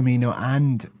both Firmino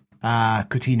and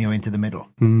Coutinho into the middle.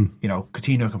 You know,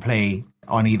 Coutinho can play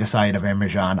on either side of Emre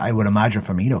Can. I would imagine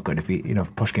Firmino could,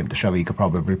 if push came to shove, he could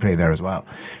probably play there as well.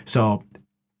 So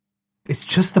it's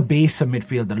just the base of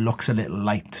midfield that looks a little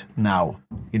light now.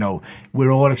 You know,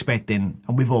 we're all expecting,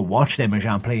 and we've all watched Emre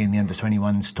Can play in the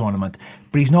Under-21s tournament,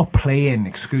 but he's not playing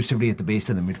exclusively at the base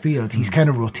of the midfield. He's kind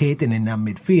of rotating in that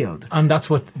midfield. And that's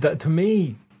what, to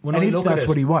me, when I look at it, that's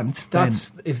what he wants,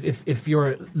 that's if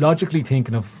you're logically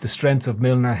thinking of the strength of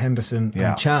Milner, Henderson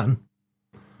and Can,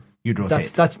 you'd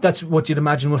rotate. That's what you'd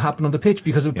imagine will happen on the pitch,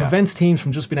 because it prevents teams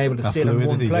from just being able to sit on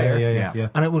one player,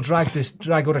 and it will drag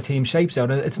other team shapes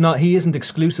out. It's not, he isn't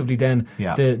exclusively then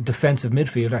the defensive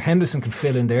midfielder. Henderson can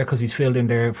fill in there because he's filled in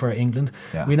there for England.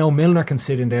 We know Milner can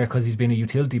sit in there because he's been a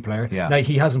utility player. Now,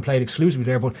 he hasn't played exclusively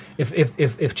there, but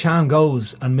if Can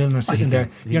goes and Milner's sitting there,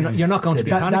 you're not going to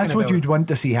be panicking. That's what about you'd want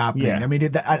to see happening. I mean,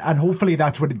 and hopefully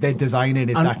that's what they design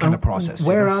it, is that kind of process.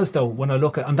 Whereas though, when I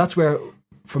look at, and that's where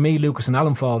for me Lucas and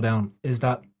Allen fall down, is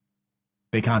that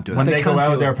they can't do it. When they go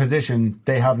out of their position,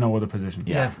 they have no other position.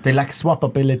 They lack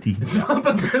swappability.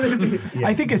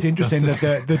 I think it's interesting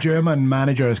that the German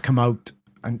manager has come out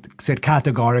and said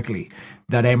categorically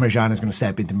that Emre Can is going to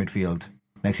step into midfield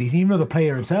next season, even though the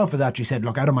player himself has actually said,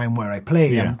 look, I don't mind where I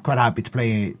play. I'm quite happy to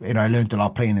play. You know, I learned a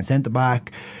lot playing in centre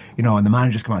back. You know, and the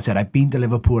manager's come out and said, I've been to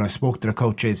Liverpool, I spoke to the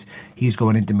coaches, he's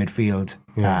going into midfield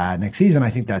next season.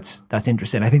 I think that's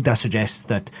interesting. I think that suggests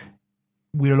that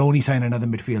we'll only sign another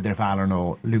midfielder if Allen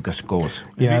or Lucas goes.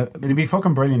 It'd be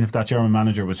fucking brilliant if that German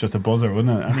manager was just a buzzer,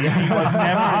 wouldn't it? And he was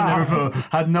never in Liverpool,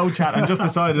 had no chat, and just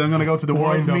decided, I'm going to go to the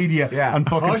world's media and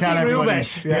fucking tell everybody.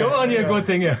 Go on, you good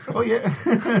thing,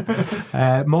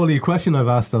 Molly, a question I've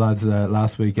asked the lads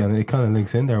last week, and it kind of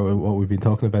links in there with what we've been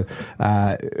talking about.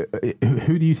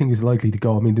 Who do you think is likely to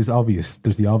go? I mean, there's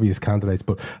the obvious candidates,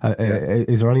 but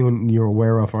is there anyone you're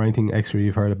aware of, or anything extra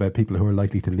you've heard about people who are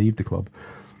likely to leave the club?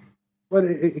 Well,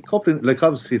 a couple, like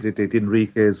obviously they did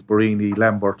Enriquez, Borini,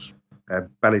 Lambert,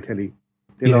 Balotelli.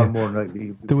 They'll all more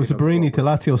likely. There was a Borini to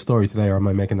Lazio story today, or am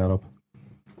I making that up?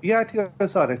 Yeah, I think I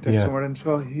saw that somewhere. And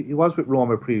so he was with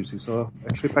Roma previously, so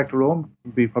a trip back to Rome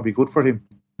would be probably good for him.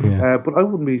 But I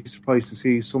wouldn't be surprised to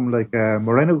see someone like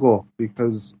Moreno go,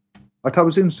 because I thought it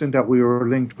was interesting that we were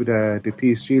linked with the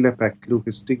PSG left back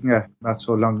Lucas Digne not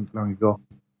so long ago.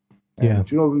 Yeah.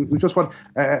 You know, we just want,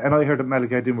 and I heard that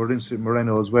Malaga did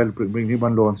Moreno as well, bring him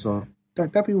on loan. So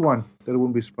that'd be one that I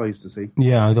wouldn't be surprised to see.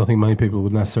 Yeah, I don't think many people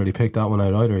would necessarily pick that one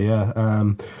out either. Yeah.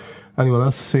 Anyone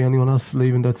else see anyone else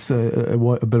leaving? That's a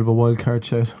bit of a wild card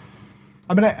shout.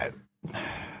 I mean, it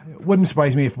wouldn't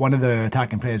surprise me if one of the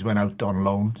attacking players went out on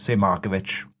loan, say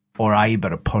Markovic, or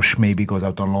but a push maybe goes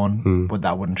out on loan, but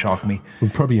that wouldn't shock me.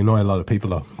 Would probably annoy a lot of people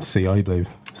though. I believe,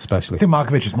 especially. I think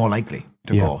Markovic is more likely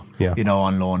to go, yeah.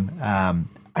 On loan.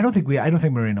 I don't think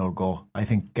Moreno will go. I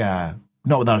think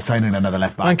not without signing another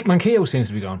left back. Manquillo seems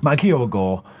to be gone. Manquillo will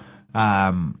go.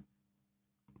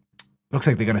 Looks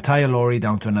like they're going to tie Laurie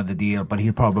down to another deal, but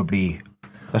he'll probably.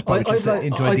 That's probably into a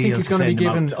deal. I think he's going to be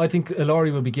given. Out. I think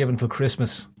Laurie will be given till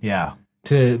Christmas. Yeah.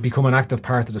 To become an active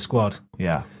part of the squad.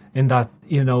 Yeah. In that,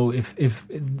 if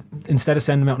instead of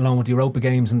sending him out along with the Europa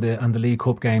games and the League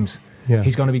Cup games,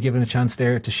 he's going to be given a chance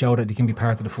there to show that he can be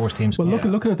part of the first team squad. Well,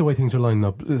 looking at the way things are lining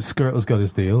up, Skirtle's got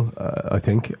his deal, I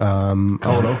think.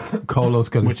 Colo's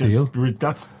got his deal.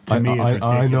 That's to me is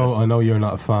ridiculous. I know you're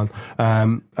not a fan.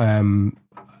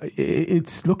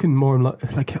 It's looking more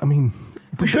like, I mean,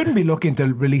 we shouldn't be looking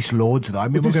to release loads of that. I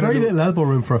mean, there's very little elbow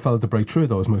room for a fella to break through,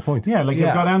 though, is my point. Yeah, you've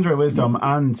got Andre Wisdom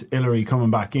and Hillary coming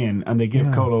back in, and they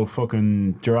give Colo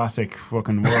fucking Jurassic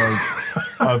fucking World.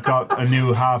 I've got a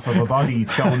new half of a body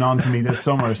shown on to me this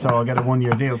summer, so I'll get a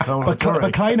 1-year deal. Colo,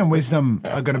 but Klein and Wisdom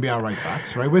are going to be our right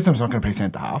backs, right? Wisdom's not going to play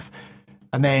centre half,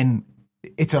 and then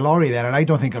it's Ilori there, and I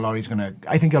don't think Ilori's going to.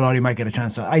 I think Ilori might get a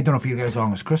chance. I don't know if he'll get as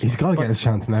long as Christmas. He's got to get his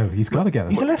chance now. He's got to get it.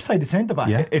 He's a left-sided centre back.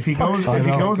 Yeah. If he goes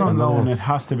on loan, it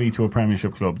has to be to a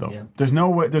Premiership club, though. Yeah. There's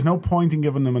no point in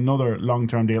giving him another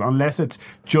long-term deal unless it's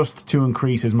just to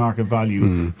increase his market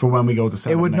value for when we go to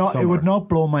sell him next summer. It would not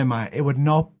blow my mind. It would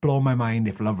not blow my mind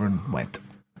if Lovren went.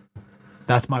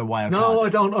 That's my wild card. No, I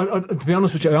don't. To be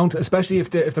honest with you, I don't. Especially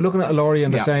if they're looking at Laurie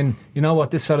and they're saying, you know what,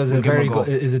 this fella's a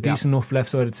decent enough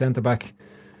left-sided centre back.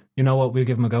 You know what, we'll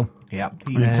give him a go. Yeah.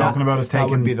 You're talking about us taking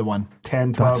that would be the one.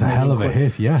 10, 12 That's a hell of a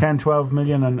hit, yeah. 10, 12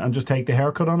 million and just take the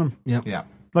haircut on him. Yeah.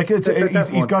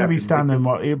 He's got to be standing,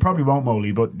 he probably won't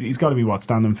Moley, but he's got to be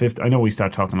standing 50. I know we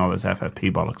start talking all this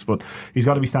FFP bollocks, but he's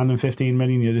got to be standing 15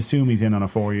 million. You'd assume he's in on a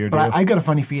 4-year deal. But I got a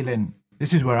funny feeling,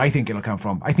 this is where I think it'll come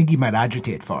from. I think he might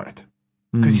agitate for it.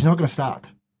 Because he's not going to start.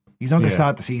 He's not going to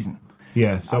start the season.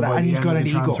 Yeah, so and he's got an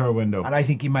ego, window. and I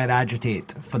think he might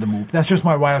agitate for the move. That's just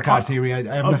my wild card theory. I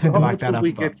have nothing to back that up.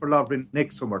 We get for Lovren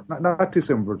next summer, not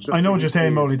December. I know what you're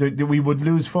saying, Molly. We would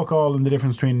lose fuck all in the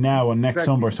difference between now and next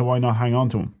summer. So why not hang on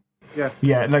to him?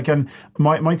 Yeah. And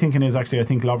my thinking is actually I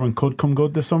think Lovren could come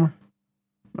good this summer.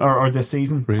 Or this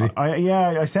season. Really?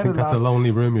 I said it last. That's a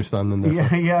lonely room you're standing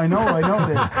there. Yeah, I know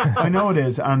it is. I know it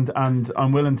is, and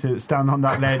I'm willing to stand on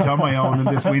that ledge on my own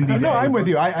in this windy day. No, I'm with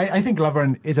you. I think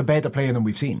Lovren is a better player than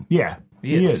we've seen. Yeah,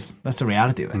 he is. That's the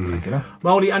reality of it.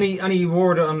 Molly, any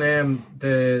word on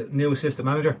the new assistant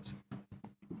manager?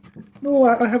 No,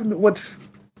 I haven't.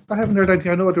 I haven't heard anything.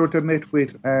 I know they met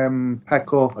with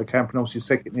Paco. I can't pronounce his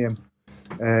second name.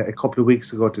 A couple of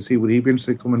weeks ago to see would he be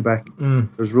interested in coming back.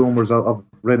 There's rumours of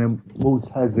Renan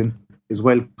Multazin as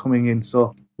well coming in,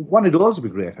 so one of those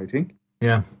would be great, I think.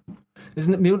 Yeah,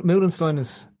 isn't it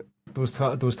Mullenstein there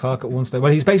was talk at one stage.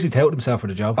 Well, he's basically touted himself for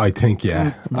the job. I think,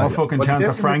 yeah. More fucking chance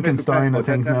of Frankenstein, I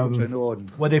think now.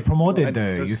 Well, they've promoted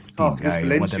the youth team guy.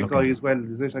 Valencia guy as well.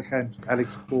 Is it? I can't.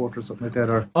 Alex Port or something like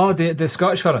that. Or the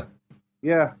Scottish fella.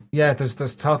 Yeah.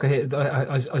 There's talk of it.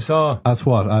 I saw as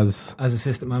what as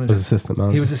assistant manager.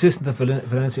 He was assistant at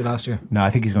Valencia last year. No,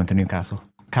 I think he's going to Newcastle.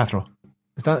 Cathro.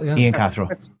 Is that Ian Cathro?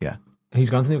 Yeah. He's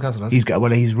gone to Newcastle.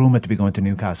 He's rumoured to be going to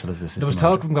Newcastle as assistant. There was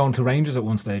talk of him going to Rangers at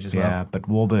one stage as well. Yeah, but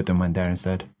Warburton went there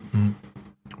instead.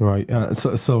 Right.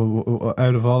 So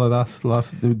out of all of that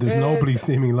lot, there's nobody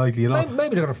seeming likely at all.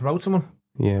 Maybe they're going to promote someone.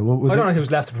 Yeah, I don't know who's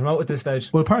left to promote at this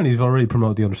stage. Well, apparently they've already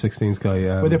promoted the under-16s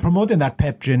guy. Well, they're promoting that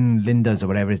Pepjin Lindas or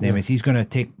whatever his name is. He's going to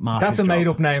take Marsh's That's a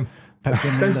made-up name.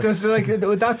 That's like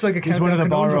a he's one of the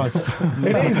borrowers.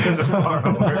 It is.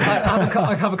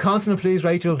 I have a consonant, please,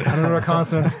 Rachel, and another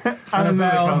consonant, and a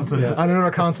vowel, and another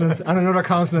consonant, and another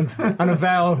consonant, and a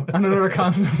vowel, and another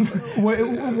consonant.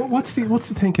 What's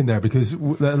the thinking there? Because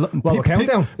a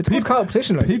countdown. It's a good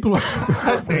competition, right? People are.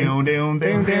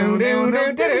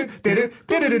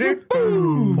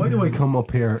 Why do I come up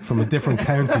here from a different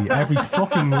county every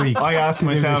fucking week? I ask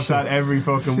myself that every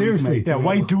fucking week. Seriously, yeah.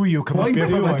 Why do you come up here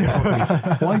from a different?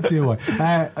 Why do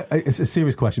I? It's a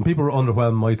serious question. People were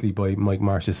underwhelmed mightily by Mike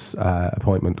Marsh's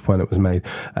appointment when it was made,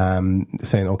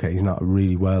 saying, okay, he's not a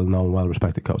really well-known,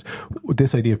 well-respected coach.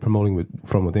 This idea of promoting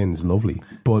from within is lovely,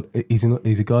 but he's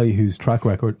a guy whose track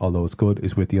record, although it's good,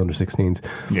 is with the under-16s.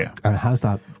 Yeah. And has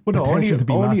that Well, potential to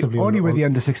be massively... only with the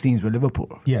under-16s with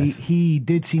Liverpool. Yes. He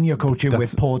did senior coaching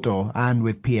with Porto and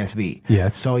with PSV.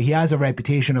 Yes. So he has a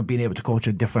reputation of being able to coach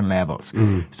at different levels.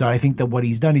 So I think that what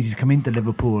he's done is he's come into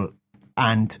Liverpool,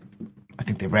 and I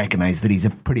think they've recognised that he's a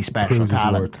pretty special Proved his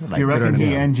talent. worth. Do you reckon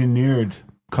he Yeah. engineered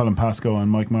Colin Pascoe and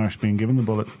Mike Marsh being given the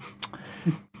bullet?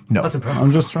 No. That's impressive.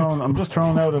 I'm just throwing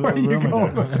out a little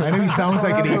rumour there. I know he sounds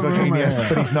like an evil genius,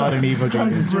 but he's not an evil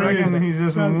genius. I reckon he's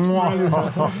just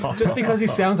Just because he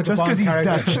sounds like Just a Bond because he's character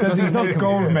Dutch, doesn't he's not a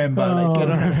gold member. Like, you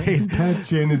know what I mean? Pat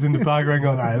Chin is in the background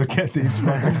going, I'll get these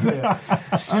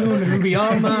fuckers. Soon it'll be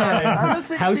on my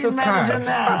House of Cards.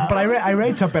 But I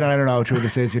read something, and I don't know how true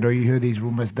this is. You know, you hear these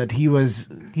rumours that he was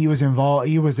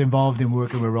involved in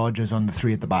working with Rodgers on the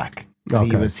three at the back.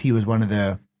 Okay. He was one of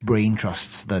the brain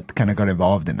trusts that kind of got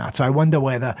involved in that. So I wonder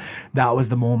whether that was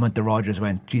the moment that Rodgers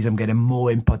went, geez, I'm getting more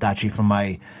input actually from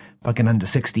my fucking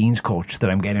under-16s coach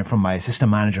that I'm getting from my assistant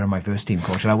manager and my first team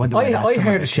coach. And I wonder where I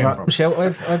heard a shout. shout.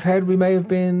 I've heard we may have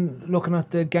been looking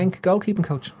at the Genk goalkeeping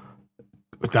coach.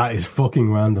 That is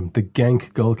fucking random. The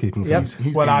Genk goalkeeping.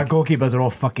 Yep. Well, our goalkeepers are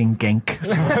all fucking Genk.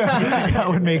 So that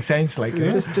would make sense. Like,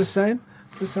 Just saying.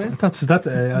 That's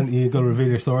and you got to reveal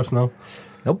your source now.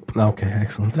 Nope. Okay,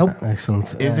 excellent. Nope.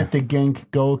 Excellent. Is it the Genk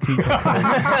goalkeeper?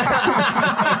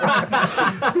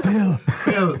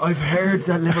 Phil, I've heard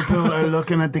that Liverpool are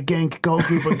looking at the Genk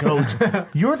goalkeeper coach.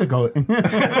 You're the goal.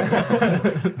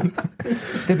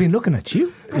 They've been looking at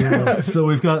you. Yeah. So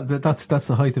we've got that's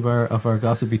the height of our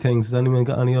gossipy things. Has anyone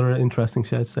got any other interesting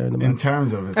shouts there in the In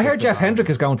terms of it, I heard Jeff Hendrick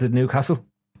is going to Newcastle.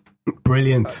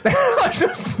 Brilliant.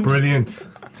 Brilliant.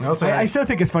 I still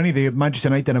think it's funny that Manchester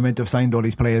United are meant to have signed all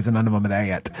these players and none of them are there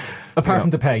yet. Apart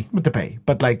from to pay.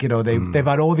 But like, you know, they've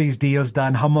had all these deals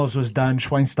done. Hummels was done.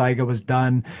 Schweinsteiger was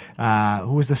done.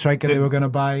 Who was the striker they were going to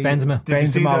buy? Benzema.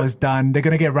 Benzema was done. They're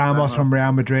going to get Ramos from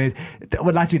Real Madrid.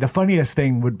 Well, actually, the funniest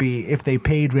thing would be if they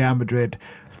paid Real Madrid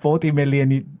 $40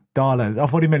 million or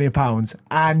 £40 million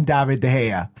and David De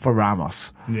Gea for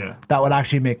Ramos. Yeah. That would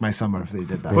actually make my summer if they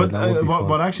did that. But that would be fun.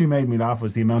 what actually made me laugh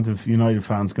was the amount of United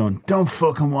fans going, don't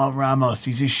fucking want Ramos,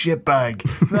 he's a shitbag.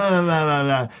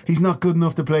 La. He's not good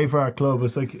enough to play for our club.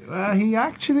 It's like, he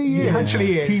actually is. He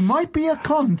actually is. He might be a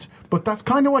cunt, but that's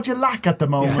kind of what you lack at the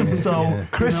moment. So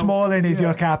Chris Smalling is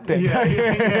your captain.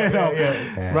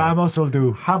 Yeah. Ramos will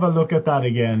do. Have a look at that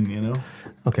again, you know.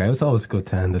 Okay, it's always good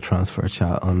to end the transfer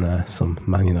chat on some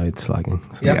Man United slagging.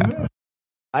 So, Yeah.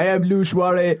 I am Lou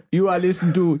Schwarre. You are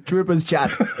listening to Trippers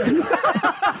Chat.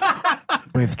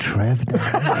 With Trev.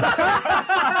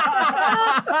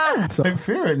 I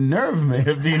fear a nerve may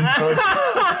have been touched.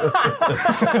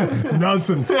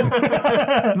 Nonsense.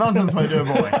 Nonsense, my dear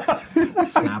boy.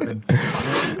 Snapping.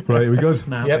 Right, we good?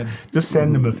 Yep. Just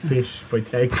send him a fish by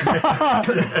text.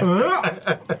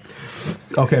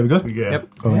 Okay, we good? Yeah. Yep.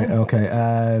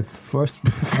 Okay. First,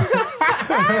 you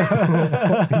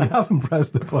haven't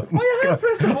pressed the button. Oh, you haven't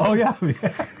pressed the button. Oh, yeah.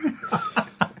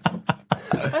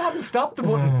 I haven't stopped the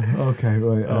button. Okay,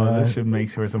 right. This should make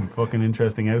for some fucking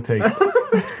interesting outtakes.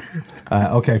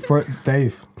 Okay, for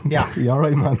Dave. Yeah. You all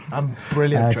right, man? I'm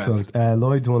brilliant, Trev. Excellent.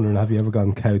 Lloyd's wondering, have you ever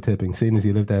gone cow tipping? Seeing as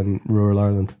you live down in rural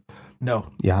Ireland, No.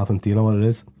 you haven't. Do you know what it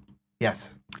is?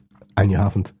 Yes. And you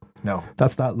haven't. No.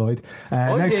 That's that, Lloyd.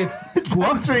 I did.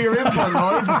 Walk through your input,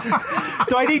 Lloyd.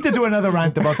 Do I need to do another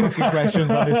rant about fucking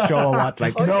questions on this show or what?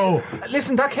 Like, no.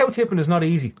 Listen, that cow tipping is not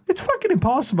easy. It's fucking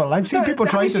impossible. I've seen people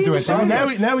Have try you to seen do the it.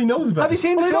 size? Now he knows about Have you it.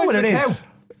 seen the I know size what of it the cow? is.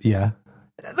 Yeah.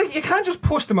 Like, you can't just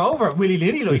push them over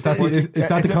willy-nilly like Is that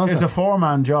that. the concept? It's a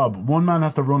four-man job. One man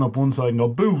has to run up one side and go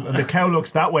boo, and the cow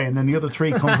looks that way, and then the other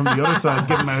three come from the other side,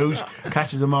 give him a hoosh,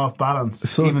 catches him off balance.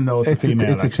 So even though it's a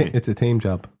female, actually. it's a team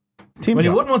job. Team Well, you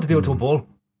job. wouldn't want to do it to a bull.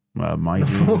 Well, my Fuck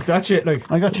Jesus. that shit,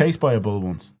 like. I got chased by a bull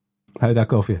once. How'd that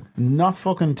go for you? Not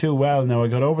fucking too well. Now I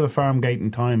got over the farm gate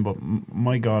in time, but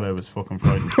my God, I was fucking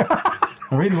frightened.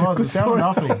 I really was. It was down in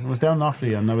Offaly. It was down in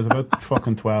Offaly, and I was about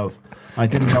fucking 12. I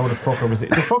didn't know the fucker was. The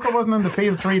fucker wasn't in the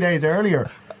field 3 days earlier.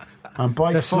 And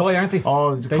by They're sly, aren't they?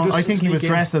 Oh, They just I think he was sneak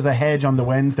in. dressed as a hedge on the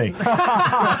Wednesday.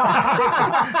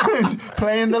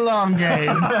 Playing the long game.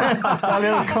 That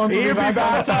little cunt will be back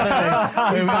on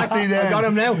Saturday. We will see I them. got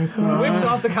him now. Whips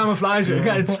off the camouflage.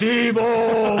 It's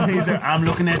Steve-O! He's there, I'm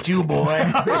looking at you, boy.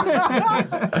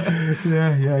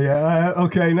 Yeah.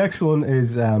 Okay, next one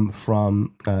is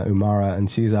from Umara, and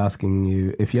she's asking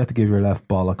you if you had to give your left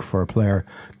bollock for a player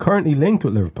currently linked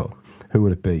with Liverpool, who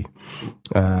would it be?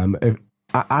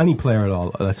 Any player at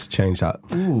all. Let's change that.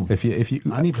 Ooh. If you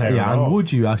Any player yeah, at and all.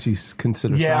 would you actually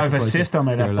consider? Yeah, I've sacrificing assist on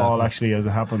my your left ball leg? actually as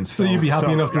it happens. So you'd be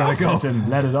happy enough to let it go? Listen,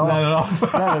 let it off. Let it off.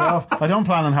 Let it off. I don't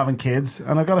plan on having kids,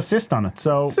 and I've got assist on it.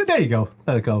 So there you go.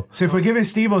 Let it go. So if we're giving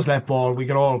Steve-O's left ball, we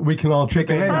can all chip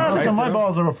in. listen, my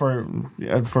balls are up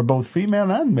for both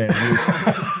female and male.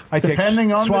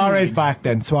 Depending on Suarez back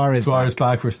then. Suarez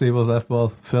back for Steve-O's left ball.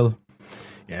 Phil.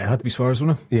 Yeah, it had to be Suarez,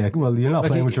 wouldn't it? Yeah, well, you're not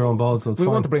playing with your own balls, so it's we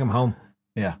fine. want to bring him home.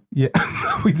 Yeah.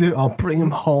 We do. I'll bring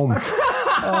him home.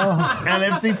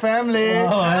 LFC family.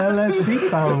 LFC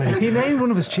family. He named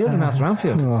one of his children after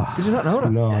Anfield. Did you not know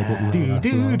that? No, I didn't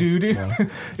know. Do.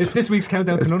 It's this week's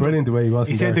countdown. It's brilliant the way he was.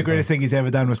 He said the greatest thing he's ever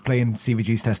done was playing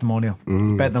CVG's testimonial.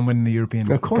 It's better than winning the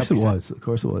European. Of course Cup, it was. Of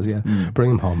course it was. Yeah.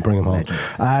 Bring him home.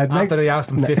 After they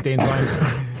asked him 15 times.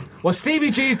 Was Stevie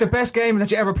G's the best game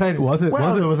that you ever played? Was it?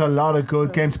 Well, there was a lot of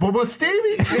good games, but was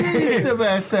Stevie G's the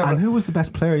best ever? And who was the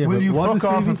best player you ever? Will you was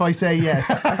fuck off Stevie? if I say yes?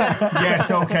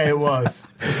 Yes, okay, it was.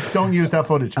 Don't use that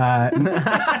footage.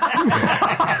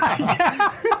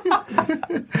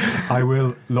 I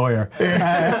will, lawyer.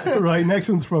 Right, next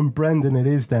one's from Brendan. It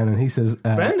is then, and he says,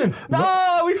 Brendan?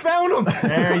 No, we found him.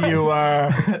 There you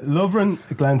are. Lovren,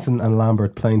 Glenson, and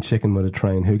Lambert playing chicken with a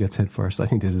train. Who gets hit first? I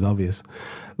think this is obvious.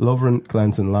 Lovren,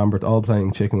 Glenson, Lambert all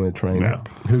playing chicken with a train. No.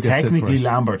 Who gets Technically hit first?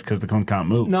 Lambert, because the cunt can't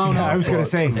move. No, I was going to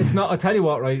say. It's not. I tell you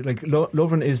what, right? Like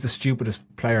Lovren is the stupidest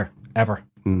player ever.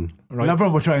 Right?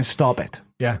 Lovren would try and stop it.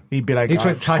 Yeah, he'd be like, He'd try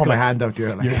 "Oh, to just put tackle my it." hand out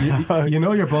here." Like, You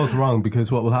know you're both wrong,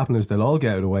 because what will happen is they'll all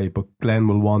get out of the way, but Glenn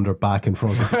will wander back in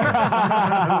front of them.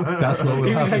 That's what will He'd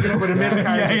be happen. taking up with a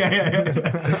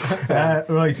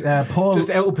middle Right, Paul. just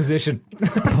out of position.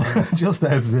 Just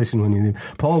out of position when you leave.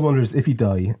 Paul wonders if you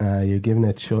die, you're given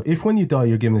a choice. If when you die,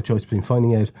 you're given a choice between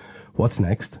finding out what's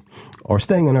next or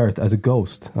staying on Earth as a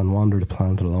ghost and wander the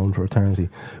planet alone for eternity,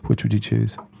 which would you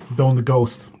choose? Don't the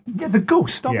ghost. yeah, the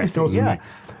ghost, obviously. ghost Yeah. is me.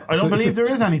 I don't believe there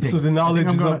is anything. So the knowledge I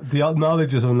think is I'm the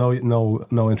knowledge is of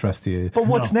no interest to you. But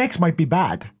what's next might be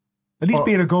bad. At least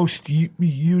being a ghost, you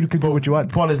can do what you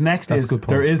want. What is next That's a is good point.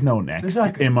 there is no next,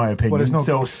 Exactly. in my opinion. Well, there's no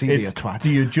so ghost, Celia, it's, twat.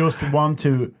 do you just want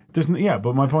to?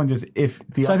 But my point is, if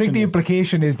the So I think option the is-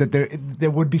 implication is that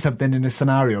there would be something in this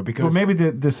scenario because But maybe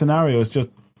the scenario is just.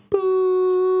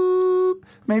 Boop.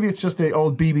 Maybe it's just the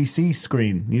old BBC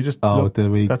screen. You just look,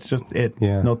 that's just it.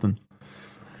 Yeah. Nothing.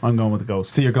 I'm going with the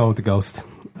ghost. So you're going with the ghost.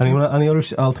 Anyone? Any other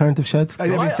alternative sheds? I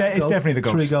mean, it's definitely the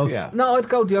ghost. Three ghosts. Yeah. No, I'd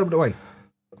go the other way.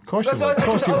 Of course That's you would. Of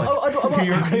course you would.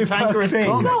 You're a cantankerous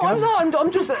cunt. No, I'm not.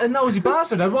 I'm just a nosy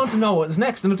bastard. I want to know what's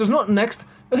next, and if there's nothing next,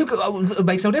 it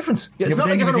makes no difference. It's but not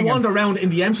then like you're you going to think wander around in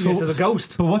the emptiness as a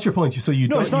ghost. But what's your point? So you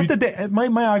No, it's not that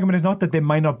my argument is not that there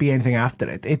might not be anything after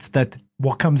it. It's that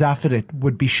what comes after it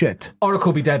would be shit. Or it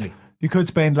could be deadly. You could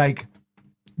spend like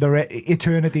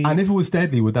eternity. And if it was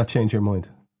deadly, would that change your mind?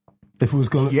 If it was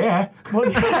going, Yeah.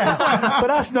 Well, yeah, but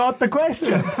that's not the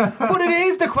question. But it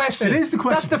is the question. It is the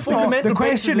question. That's the fundamental The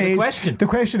question basis of is the question. the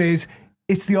question is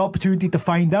it's the opportunity to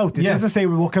find out. It Yeah. doesn't say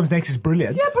what comes next is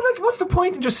brilliant. Yeah, but like, what's the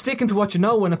point in just sticking to what you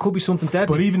know when it could be something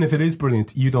deadly? but even if it is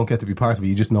brilliant, you don't get to be part of it.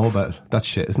 You just know about it. That's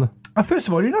shit, isn't it? First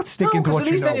of all, you're not sticking to because what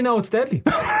at least then you know it's deadly.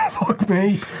 Fuck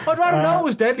me. I'd rather know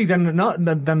it's deadly than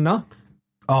not.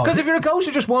 Oh, Because if you're a ghost,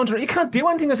 you're just wandering. You can't do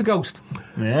anything as a ghost.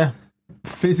 Yeah.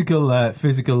 physical.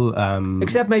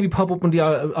 Except maybe pop up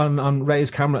on Ray's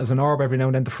camera as an orb every now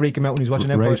and then to freak him out when he's watching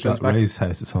Empire Strikes Back. Ray's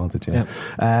house is haunted.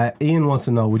 Yeah. Ian wants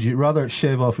to know: would you rather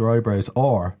shave off your eyebrows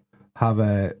or have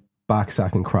a back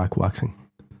sack and crack waxing?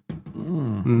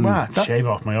 Well, shave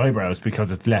off my eyebrows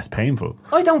because it's less painful.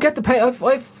 I don't get the pain.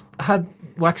 I've had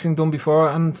waxing done before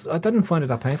and I didn't find it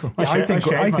that painful. I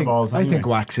think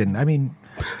waxing. I mean,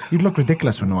 you'd look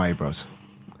ridiculous with no eyebrows.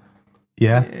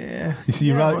 Yeah. You see,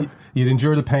 you'd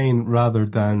endure the pain rather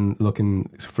than looking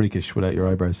freakish without your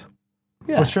eyebrows.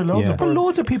 Yeah. But sure,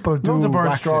 loads of people do. Loads of birds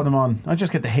waxing. draw them on. I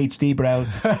just get the HD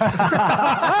brows.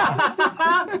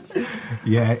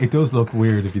 Yeah, it does look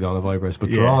weird if you don't have eyebrows, but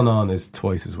drawn on is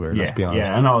twice as weird, let's be honest.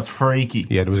 Yeah, I know, it's freaky.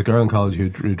 Yeah, there was a girl in college who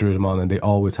drew them on, and they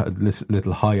always had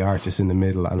little high arches in the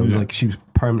middle, and it was like she was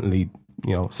permanently,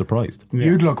 surprised.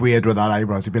 You'd look weird with that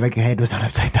eyebrows. It'd be like your head was on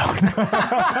upside down.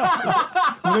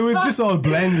 Well, they would just all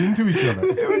blend into each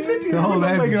other. The whole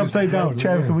head like would it just- upside down.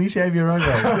 Trev, can we shave your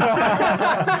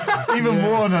eyebrows? Even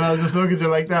one, and I'll just look at you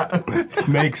like that.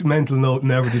 Makes mental note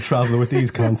never to travel with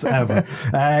these cunts ever.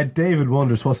 David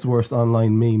wonders, what's the worst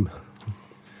online meme?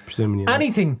 Presuming you know.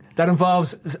 Anything that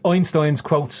involves Einstein's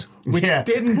quotes. which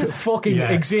didn't fucking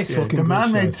exist. Yes. The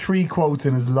man made 3 quotes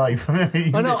in his life. I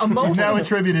know, and most he's now of them-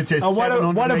 attributed to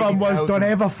And one of them was, don't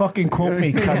ever fucking quote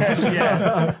me,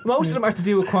 cunts. Most of them are to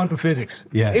do with quantum physics.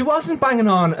 Yeah. It wasn't banging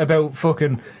on about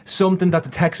fucking something that the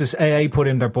Texas AA put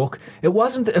in their book. It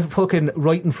wasn't a fucking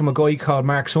writing from a guy called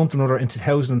Mark something or other in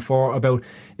 2004 about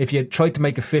if you tried to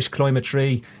make a fish climb a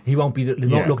tree, he won't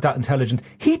look that intelligent.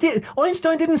 He did.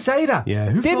 Einstein didn't say that. Yeah,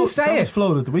 didn't say that it. was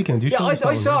floated at the weekend. I saw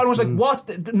it and I was like,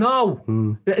 what? No.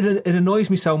 It annoys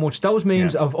me so much. Those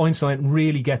memes of Einstein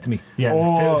really get to me.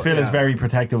 Yeah, Phil is very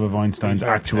protective of Einstein's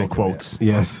actual quotes.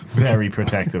 Yes. Very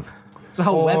protective. It's a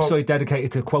whole website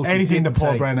dedicated to quotes. Anything that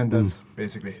Paul say. Brennan does,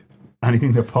 basically.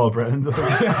 Anything that Paul Brennan does.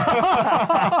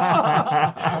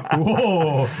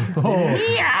 Whoa.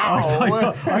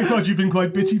 I thought you'd been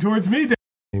quite bitchy towards me then.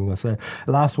 I'm gonna say.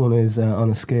 Last one is on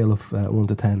a scale of 1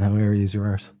 to 10, how airy is your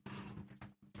arse?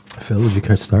 Phil, would you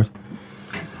care to start?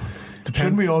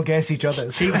 Shouldn't we all guess each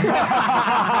other's?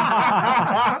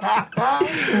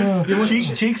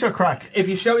 Cheeks or crack? If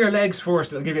you show your legs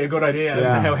first, it'll give you a good idea as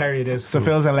to how hairy it is. So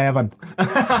Phil's 11.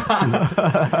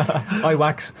 I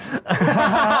wax.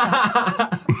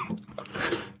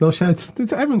 No shouts.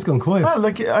 Everyone's gone quiet. Well,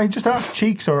 like I just asked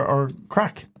cheeks or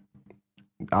crack.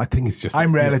 I think it's just.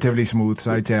 I'm relatively smooth,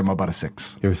 so I'd say I'm about a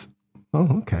 6. Yours.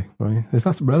 Oh, okay. Right. Is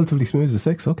that relatively smooth as a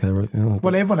 6? Okay, right. Yeah,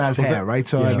 Well, everyone has hair, right?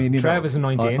 So, I mean, Trev is a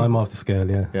 19. I'm off the scale,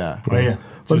 yeah. Yeah. Oh, yeah.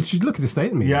 Well, you look at the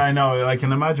state of me. Yeah, I know. I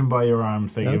can imagine by your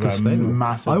arms that you have a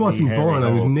massive. I wasn't born, I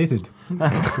was knitted.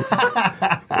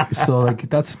 So, like,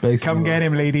 that's basically. Come get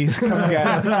him, ladies. Come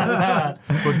get him.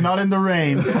 But not in the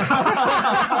rain.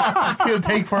 He'll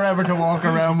take forever to walk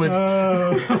around with.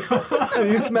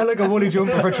 You smell like a woolly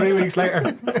jumper for 3 weeks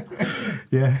later.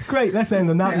 Yeah. Great, let's end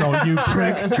on that note, you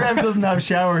pricks. Trev doesn't have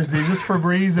showers, they just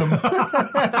Febreze him.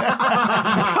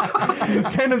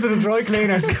 Send them to the dry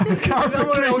cleaners.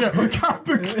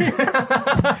 Carpet cleaner.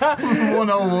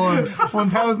 101.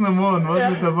 1001,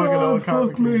 wasn't it? The fucking old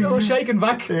carpet cleaner. Oh, shaking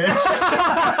back. Shaking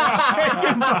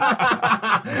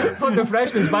back. Put the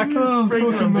freshness back.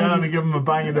 Sprinkle him down and give him a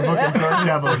bang in the fucking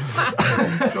turntable.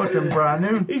 Fucking brand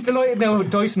new. He's delighted now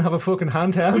Dyson have a fucking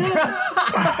handheld.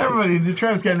 Everybody, the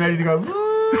Trev's getting ready to go.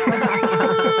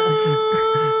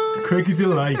 Quick as you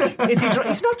like. Is he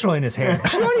he's not drying his hair.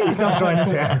 Surely he's not drying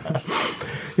his hair.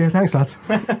 Yeah, thanks, lads.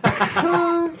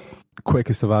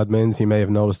 Quickest of admins, you may have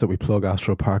noticed that we plug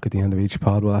Astro Park at the end of each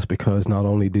pod. Well, that's because not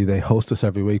only do they host us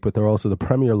every week, but they're also the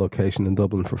premier location in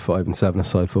Dublin for 5 and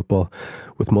 7-a-side football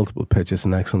with multiple pitches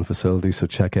and excellent facilities. So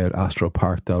check out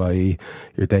astropark.ie.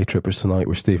 Your day trippers tonight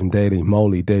were Stephen Daly,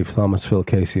 Moley, Dave Thomas, Phil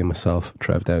Casey and myself,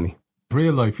 Trev Downey.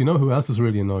 Real life, you know who else was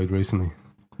really annoyed recently?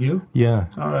 You? Yeah.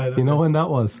 All right. You know when that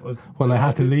was? When I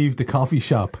had to leave the coffee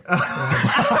shop.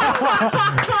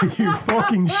 You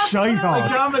fucking shite hog. I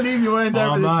can't believe you went there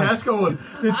for the Tesco one.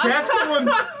 The Tesco one,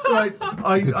 right?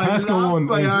 The Tesco one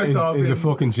is a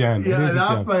fucking gem. Yeah, it is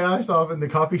I laughed a my gem. arse off in the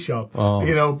coffee shop. Oh.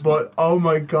 You know, but oh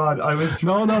my god, I was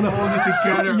No. holding it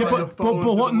together. Yeah, on the but phone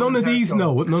what with none of these Tesco.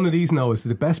 know, what none of these know is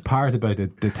the best part about the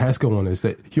Tesco one is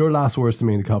that your last words to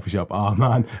me in the coffee shop, oh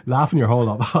man, laughing your whole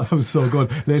lot. Oh, that was so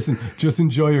good. Listen, just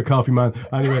enjoy your coffee, man.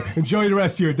 Anyway, enjoy the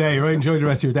rest of your day, right? Enjoy the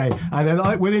rest of your day. And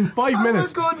then within 5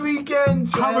 minutes, Have a good weekend.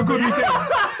 have a good weekend.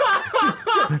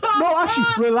 No, actually,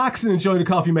 relax and enjoy the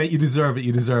coffee, mate. You deserve it.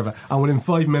 You deserve it. And within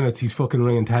 5 minutes, he's fucking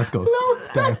ringing Tesco's. No,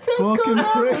 it's not Tesco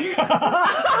now.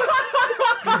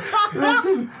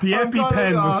 Listen, The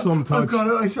EpiPen was some touch.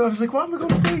 I was like, what am I going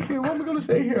to say here? What am I going to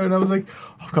say here? And I was like,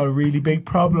 I've got a really big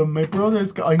problem. My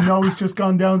brother's, I know he's just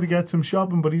gone down to get some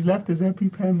shopping, but he's left his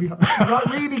EpiPen behind. I got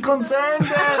really concerned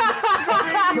then.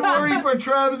 I got really worried for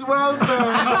Trev's welfare.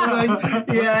 I was like,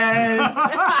 yes.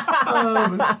 Oh, it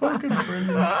was fucking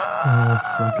brilliant. Oh,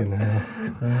 fucking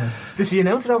hell. Did she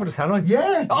announce it over the telephone?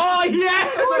 Yeah. Oh,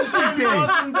 yes! She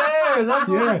wasn't there. That's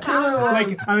what the killer was.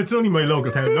 Like, and it's only my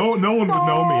local town. No one would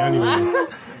know me anyway.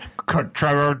 Good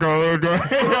Trevor.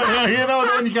 You know,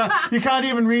 then you can't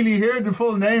even really hear the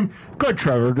full name. Good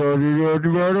Trevor.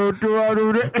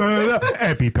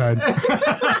 EpiPen.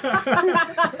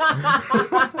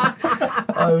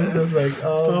 I was just like,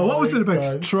 oh. What was it about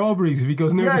strawberries? If he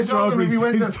goes near Yeah, the I told him if strawberries, he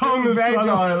went to his tongue fruit is veg swallowed.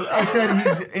 aisle, I said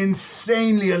he's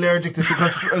insanely allergic to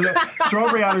because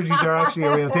strawberry allergies are actually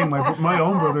a real thing. My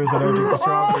own brother is allergic to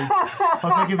strawberries. I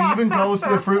was like, if he even goes to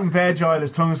the fruit and veg aisle,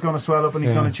 his tongue is going to swell up and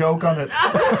he's going to choke on it.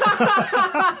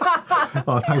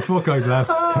 Oh, thank fuck I'd left.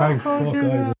 Thank fuck I'd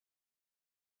left.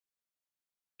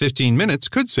 15 minutes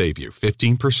could save you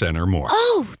 15% or more.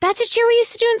 Oh, that's a cheer we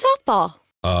used to do in softball.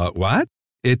 What?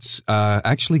 It's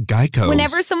actually Geico's.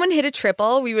 Whenever someone hit a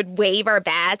triple, we would wave our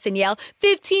bats and yell,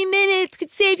 15 minutes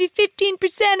could save you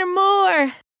 15% or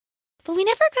more. But we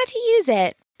never got to use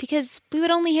it because we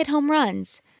would only hit home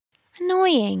runs.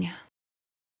 Annoying.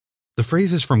 The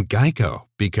phrase is from Geico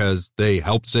because they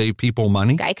help save people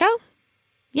money. Geico?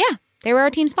 Yeah, they were our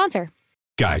team sponsor.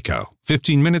 Geico.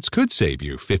 15 minutes could save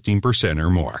you 15% or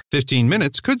more. 15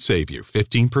 minutes could save you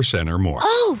 15% or more.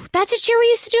 Oh, that's a cheer we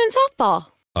used to do in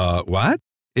softball. What?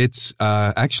 It's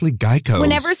actually Geico.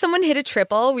 Whenever someone hit a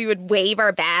triple, we would wave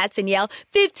our bats and yell,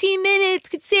 15 minutes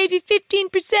could save you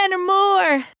 15% or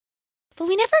more. But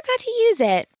we never got to use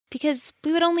it because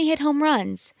we would only hit home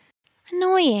runs.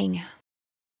 Annoying.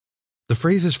 The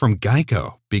phrase is from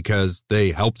Geico because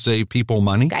they help save people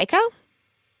money. Geico?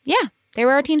 Yeah, they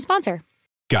were our team sponsor.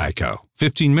 Geico.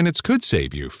 15 minutes could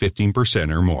save you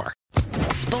 15% or more.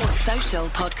 Sports Social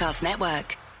Podcast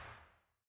Network.